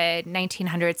like a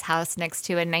 1900s house next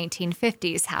to a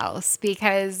 1950s house,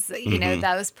 because,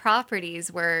 those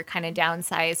properties were kind of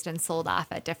downsized and sold off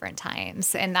at different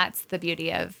times. And that's the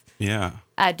beauty of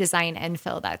design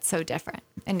infill that's so different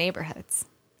in neighborhoods,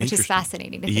 which is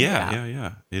fascinating to think about.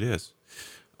 Yeah, it is.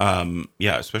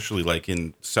 Especially like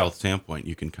in South Sandpoint,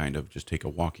 you can kind of just take a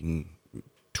walking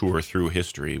tour through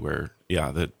history where,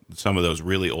 some of those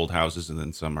really old houses, and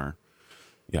then some are,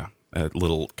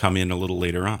 come in a little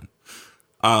later on.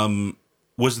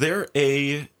 Was there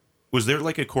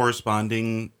like a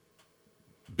corresponding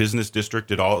business district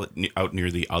at all out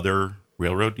near the other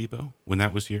railroad depot when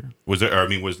that was here? Was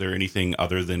there anything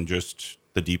other than just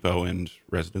the depot and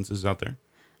residences out there?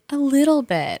 A little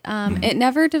bit. It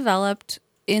never developed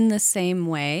in the same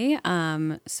way.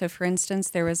 So, for instance,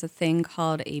 there was a thing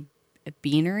called a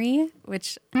beanery,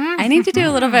 which I need to do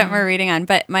a little bit more reading on.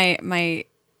 But my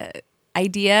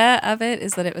idea of it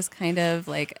is that it was kind of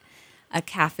like a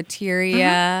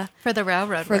cafeteria for the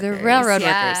railroad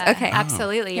workers. Okay,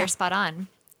 absolutely, you're spot on.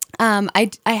 I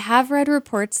have read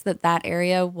reports that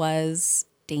area was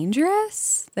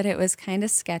dangerous, that it was kind of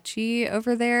sketchy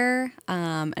over there,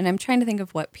 and I'm trying to think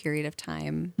of what period of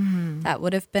time that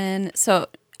would have been. So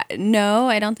no,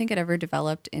 I don't think it ever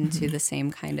developed into the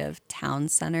same kind of town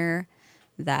center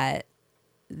that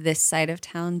this side of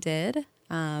town did.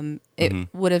 It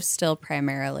would have still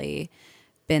primarily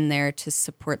been there to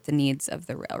support the needs of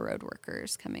the railroad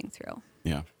workers coming through.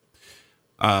 Yeah.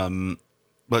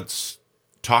 Let's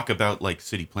talk about like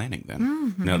city planning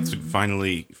then. Now let's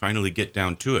finally get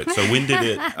down to it. So when did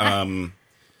it,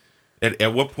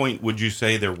 at what point would you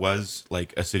say there was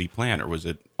like a city plan, or was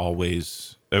it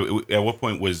always, at what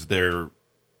point was there,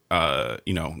 now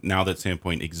that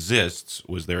Sandpoint exists,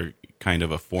 was there kind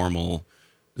of a formal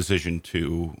decision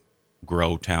to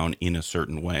grow town in a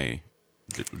certain way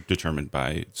determined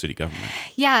by city government?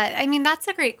 Yeah, I mean, that's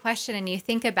a great question. And you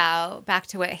think about back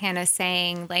to what Hannah's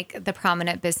saying, like the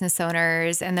prominent business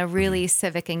owners and the really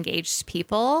civic engaged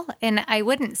people. And I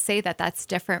wouldn't say that that's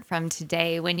different from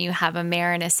today when you have a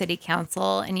mayor and a city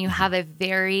council and you have a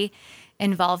very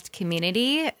involved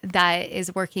community that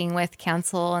is working with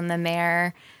council and the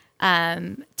mayor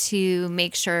to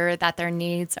make sure that their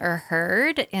needs are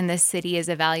heard, and the city is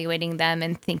evaluating them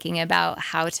and thinking about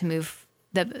how to move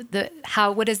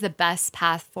what is the best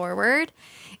path forward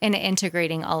in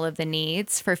integrating all of the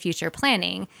needs for future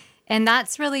planning. And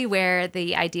that's really where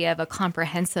the idea of a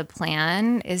comprehensive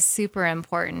plan is super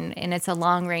important. And it's a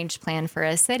long range plan for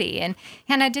a city. And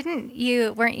Hannah,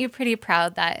 weren't you pretty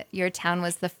proud that your town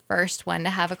was the first one to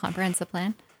have a comprehensive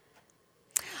plan?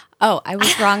 Oh, I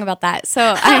was wrong about that.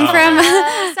 So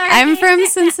I'm from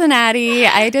Cincinnati.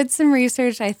 I did some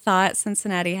research. I thought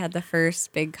Cincinnati had the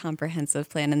first big comprehensive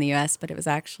plan in the U.S., but it was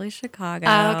actually Chicago.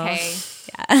 Oh, okay.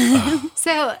 Yeah.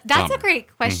 So that's a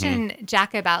great question,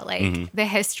 Jack, about the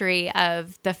history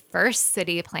of the first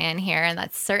city plan here. And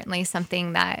that's certainly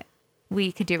something that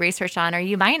we could do research on, or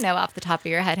you might know off the top of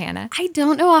your head, Hannah. I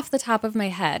don't know off the top of my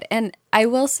head. And I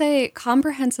will say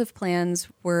comprehensive plans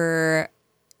were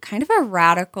kind of a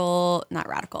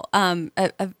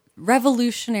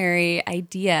revolutionary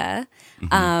idea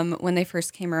when they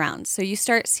first came around. So you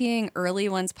start seeing early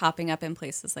ones popping up in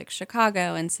places like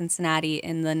Chicago and Cincinnati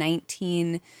in the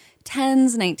 1910s,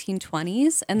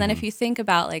 1920s. And then if you think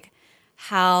about like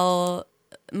how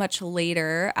much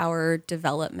later our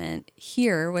development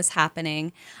here was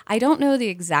happening, I don't know the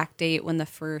exact date when the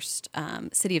first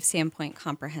City of Sandpoint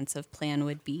comprehensive plan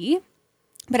would be.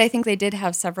 But I think they did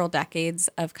have several decades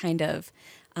of kind of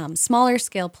smaller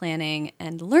scale planning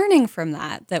and learning from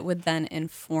that would then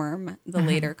inform the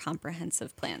later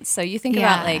comprehensive plans. So you think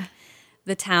about like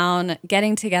the town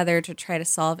getting together to try to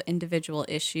solve individual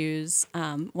issues.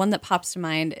 One that pops to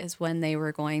mind is when they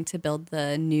were going to build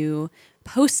the new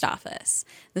post office.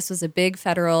 This was a big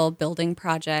federal building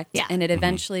project, and it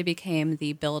eventually became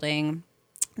the building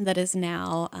that is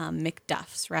now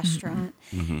McDuff's restaurant.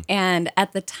 And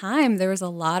at the time, there was a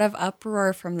lot of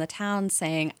uproar from the town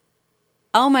saying,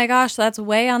 oh my gosh, that's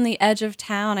way on the edge of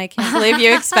town. I can't believe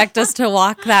you expect us to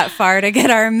walk that far to get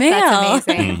our mail. That's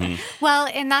amazing. Well,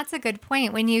 and that's a good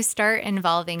point. When you start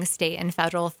involving state and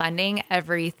federal funding,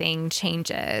 everything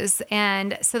changes.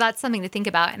 And so that's something to think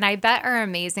about. And I bet our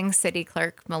amazing city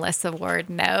clerk, Melissa Ward,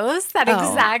 knows that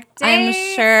exact date. I'm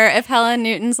sure if Helen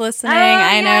Newton's listening,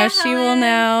 I know she will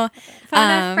know. Phone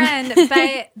a friend.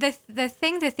 But the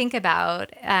thing to think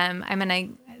about, I'm going to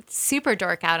super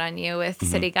dork out on you with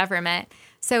city government.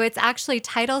 So it's actually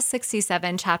Title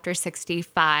 67, Chapter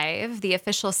 65. The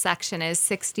official section is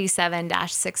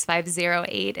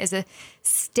 67-6508, is a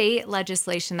state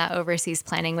legislation that oversees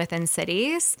planning within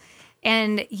cities.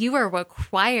 And you are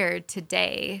required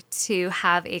today to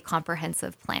have a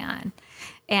comprehensive plan.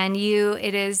 And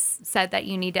it is said that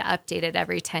you need to update it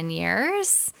every 10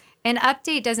 years. And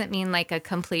update doesn't mean like a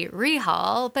complete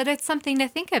rehaul, but it's something to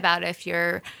think about if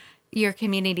your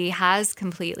community has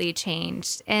completely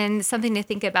changed. And something to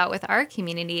think about with our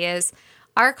community is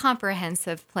our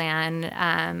comprehensive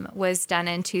plan was done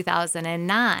in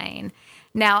 2009.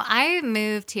 Now, I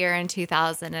moved here in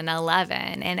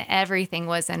 2011 and everything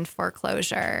was in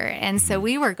foreclosure. And so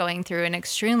we were going through an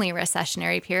extremely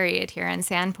recessionary period here in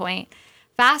Sandpoint.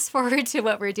 Fast forward to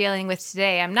what we're dealing with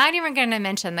today. I'm not even going to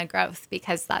mention the growth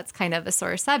because that's kind of a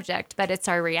sore subject, but it's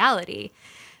our reality.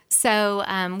 So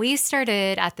we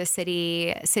started at the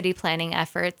city planning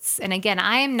efforts. And again,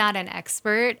 I'm not an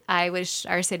expert. I wish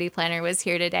our city planner was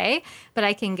here today, but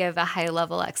I can give a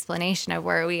high-level explanation of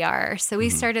where we are. So we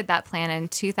started that plan in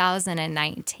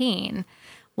 2019.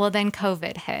 Well, then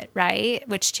COVID hit, right?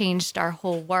 Which changed our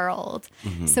whole world.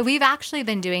 So we've actually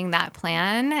been doing that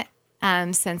plan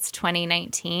since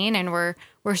 2019, and we're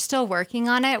still working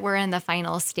on it. We're in the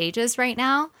final stages right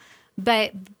now.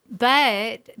 But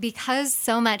because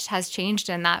so much has changed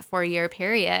in that 4-year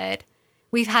period,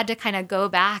 we've had to kind of go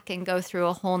back and go through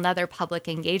a whole nother public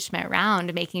engagement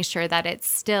round, making sure that it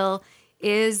still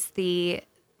is the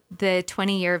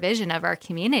 20-year vision of our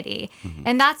community.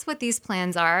 And that's what these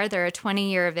plans are. They're a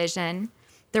 20-year vision.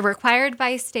 They're required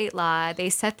by state law. They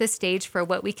set the stage for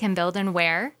what we can build and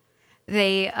where.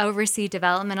 They oversee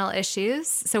developmental issues,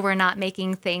 so we're not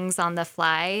making things on the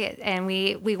fly, and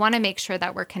we want to make sure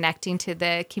that we're connecting to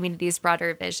the community's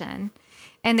broader vision.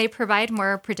 And they provide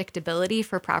more predictability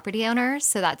for property owners,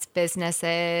 so that's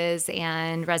businesses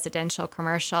and residential,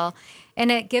 commercial, and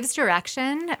it gives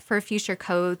direction for future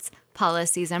codes,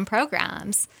 policies, and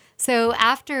programs. So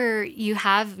after you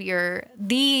have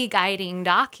the guiding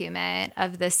document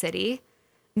of the city,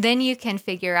 then you can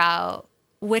figure out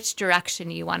which direction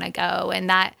you want to go. And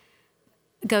that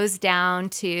goes down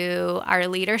to our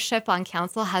leadership on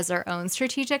council has their own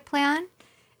strategic plan.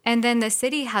 And then the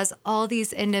city has all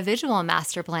these individual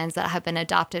master plans that have been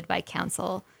adopted by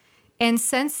council. And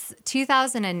since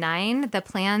 2009, the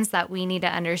plans that we need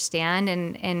to understand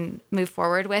and move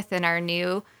forward with in our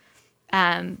new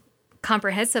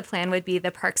comprehensive plan would be the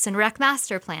Parks and Rec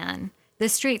Master Plan, the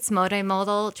streets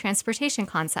multimodal transportation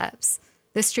concepts,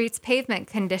 the streets pavement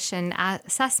condition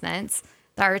assessments,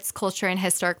 the Arts, Culture, and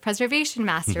Historic Preservation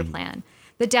Master Plan,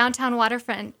 the Downtown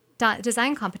Waterfront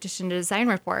Design Competition Design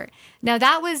Report. Now,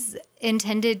 that was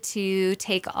intended to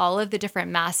take all of the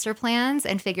different master plans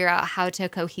and figure out how to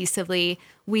cohesively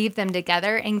weave them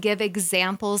together and give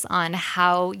examples on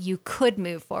how you could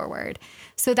move forward.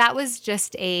 So that was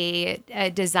just a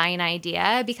design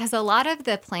idea, because a lot of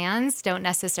the plans don't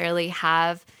necessarily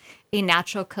have a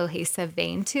natural cohesive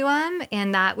vein to them.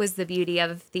 And that was the beauty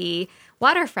of the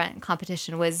waterfront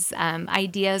competition, was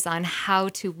ideas on how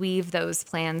to weave those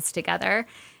plans together.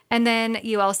 And then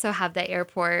you also have the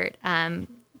airport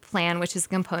plan, which is a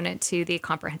component to the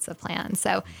comprehensive plan.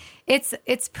 So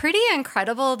it's pretty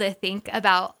incredible to think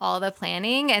about all the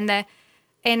planning and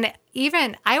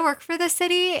even I work for the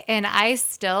city, and I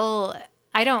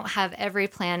don't have every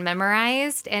plan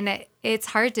memorized, and it's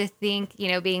hard to think,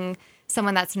 being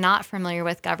someone that's not familiar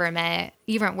with government,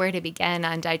 even where to begin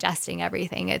on digesting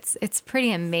everything. It's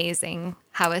pretty amazing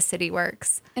how a city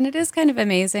works. And it is kind of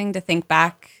amazing to think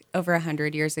back over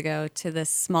 100 years ago to this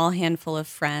small handful of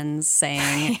friends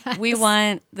saying, yes, we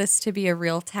want this to be a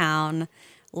real town.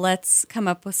 Let's come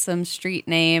up with some street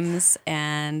names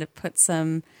and put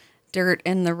some dirt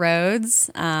in the roads,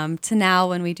 to now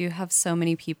when we do have so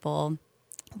many people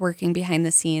working behind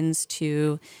the scenes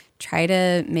to try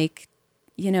to make,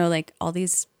 like all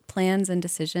these plans and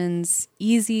decisions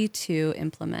easy to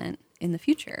implement in the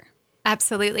future.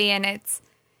 Absolutely. And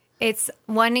it's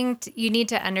wanting to, you need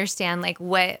to understand like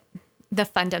what the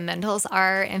fundamentals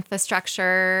are,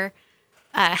 infrastructure,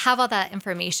 have all that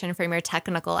information from your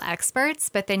technical experts,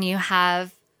 but then you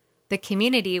have the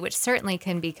community, which certainly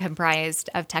can be comprised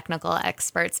of technical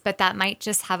experts, but that might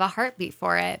just have a heartbeat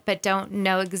for it, but don't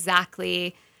know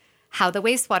exactly how the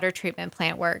wastewater treatment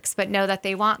plant works, but know that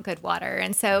they want good water.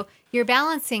 And so you're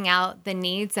balancing out the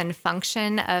needs and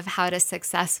function of how to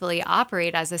successfully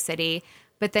operate as a city,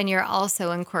 but then you're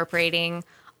also incorporating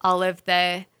all of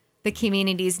the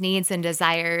community's needs and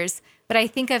desires. But I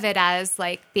think of it as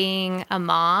like being a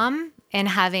mom and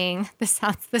having, this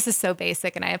is so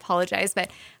basic and I apologize,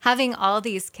 but having all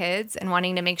these kids and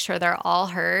wanting to make sure they're all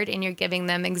heard and you're giving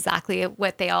them exactly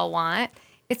what they all want.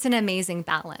 It's an amazing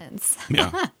balance.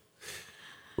 Yeah.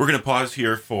 We're going to pause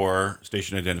here for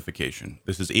station identification.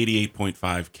 This is 88.5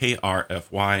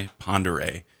 KRFY Pend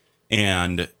Oreille,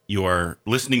 and you are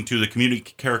listening to the Community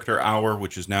Character Hour,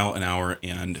 which is now an hour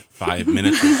and 5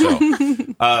 minutes or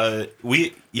so.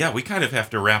 We kind of have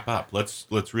to wrap up.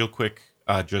 Let's real quick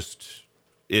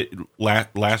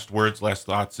last words, last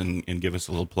thoughts, and give us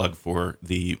a little plug for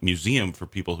the museum for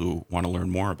people who want to learn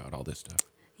more about all this stuff.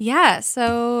 Yeah,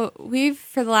 so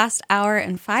for the last hour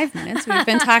and 5 minutes, we've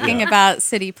been talking about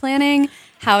city planning,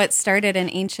 how it started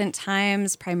in ancient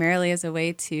times, primarily as a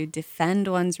way to defend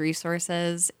one's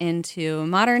resources, into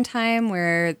modern time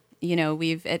where,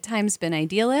 we've at times been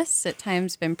idealists, at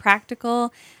times been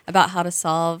practical about how to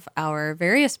solve our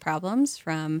various problems,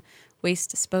 from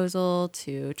waste disposal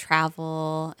to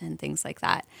travel and things like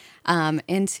that,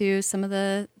 into some of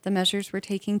the measures we're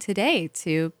taking today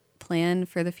to plan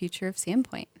for the future of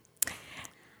Sandpoint.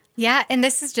 Yeah, and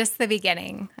this is just the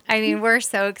beginning. I mean, we're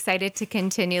so excited to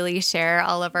continually share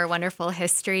all of our wonderful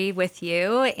history with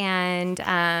you. And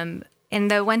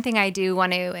the one thing I do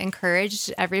want to encourage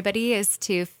everybody is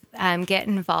to get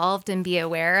involved and be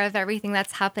aware of everything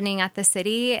that's happening at the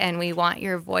city. And we want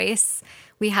your voice.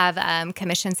 We have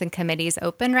commissions and committees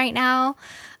open right now.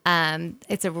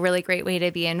 It's a really great way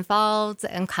to be involved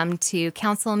and come to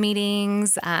council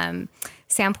meetings,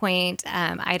 Sandpoint,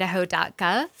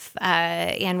 Idaho.gov.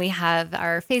 And we have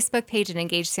our Facebook page and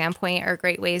Engage Sandpoint are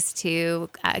great ways to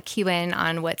cue in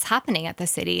on what's happening at the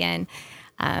city and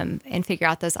figure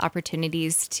out those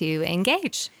opportunities to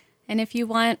engage. And if you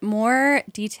want more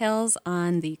details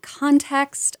on the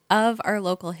context of our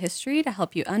local history to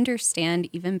help you understand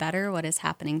even better what is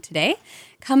happening today,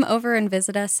 come over and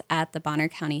visit us at the Bonner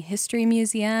County History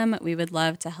Museum. We would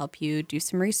love to help you do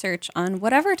some research on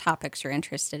whatever topics you're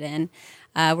interested in.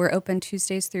 We're open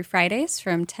Tuesdays through Fridays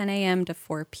from 10 a.m. to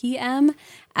 4 p.m.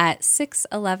 at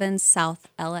 611 South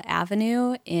Ella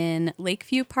Avenue in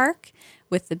Lakeview Park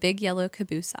with the big yellow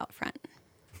caboose out front.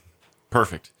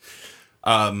 Perfect.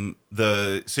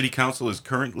 The city council is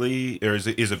currently, or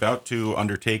is about to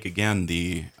undertake again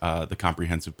the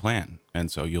comprehensive plan.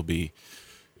 And so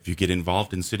if you get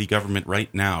involved in city government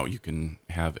right now, you can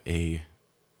have a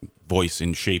voice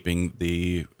in shaping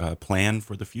the plan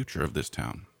for the future of this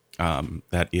town.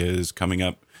 That is coming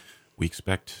up. We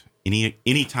expect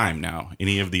any time now.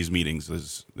 Any of these meetings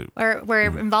is.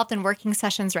 We're involved in working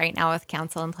sessions right now with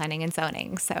council and planning and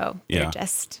zoning. So we're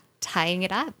just tying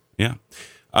it up. Yeah.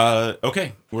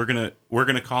 Okay, we're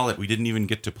gonna call it. We didn't even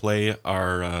get to play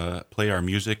our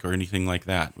music or anything like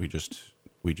that. We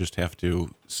just have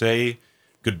to say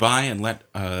goodbye and let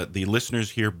the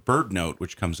listeners hear Bird Note,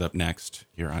 which comes up next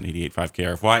here on 88.5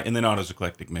 KRFY, and then Otto's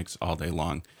Eclectic Mix all day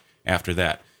long after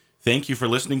that. Thank you for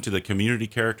listening to the Community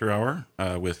Character Hour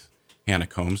with Hannah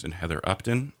Combs and Heather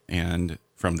Upton, and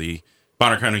from the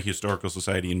Bonner County Historical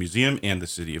Society and Museum and the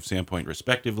City of Sandpoint,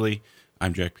 respectively.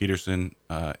 I'm Jack Peterson,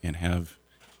 and have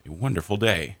a wonderful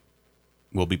day.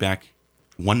 We'll be back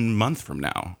 1 month from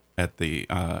now at the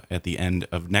end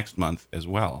of next month as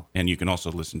well. And you can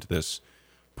also listen to this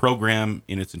program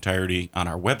in its entirety on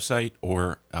our website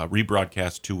or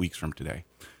rebroadcast 2 weeks from today.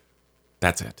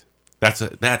 That's it. That's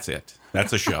it.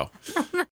 That's a show.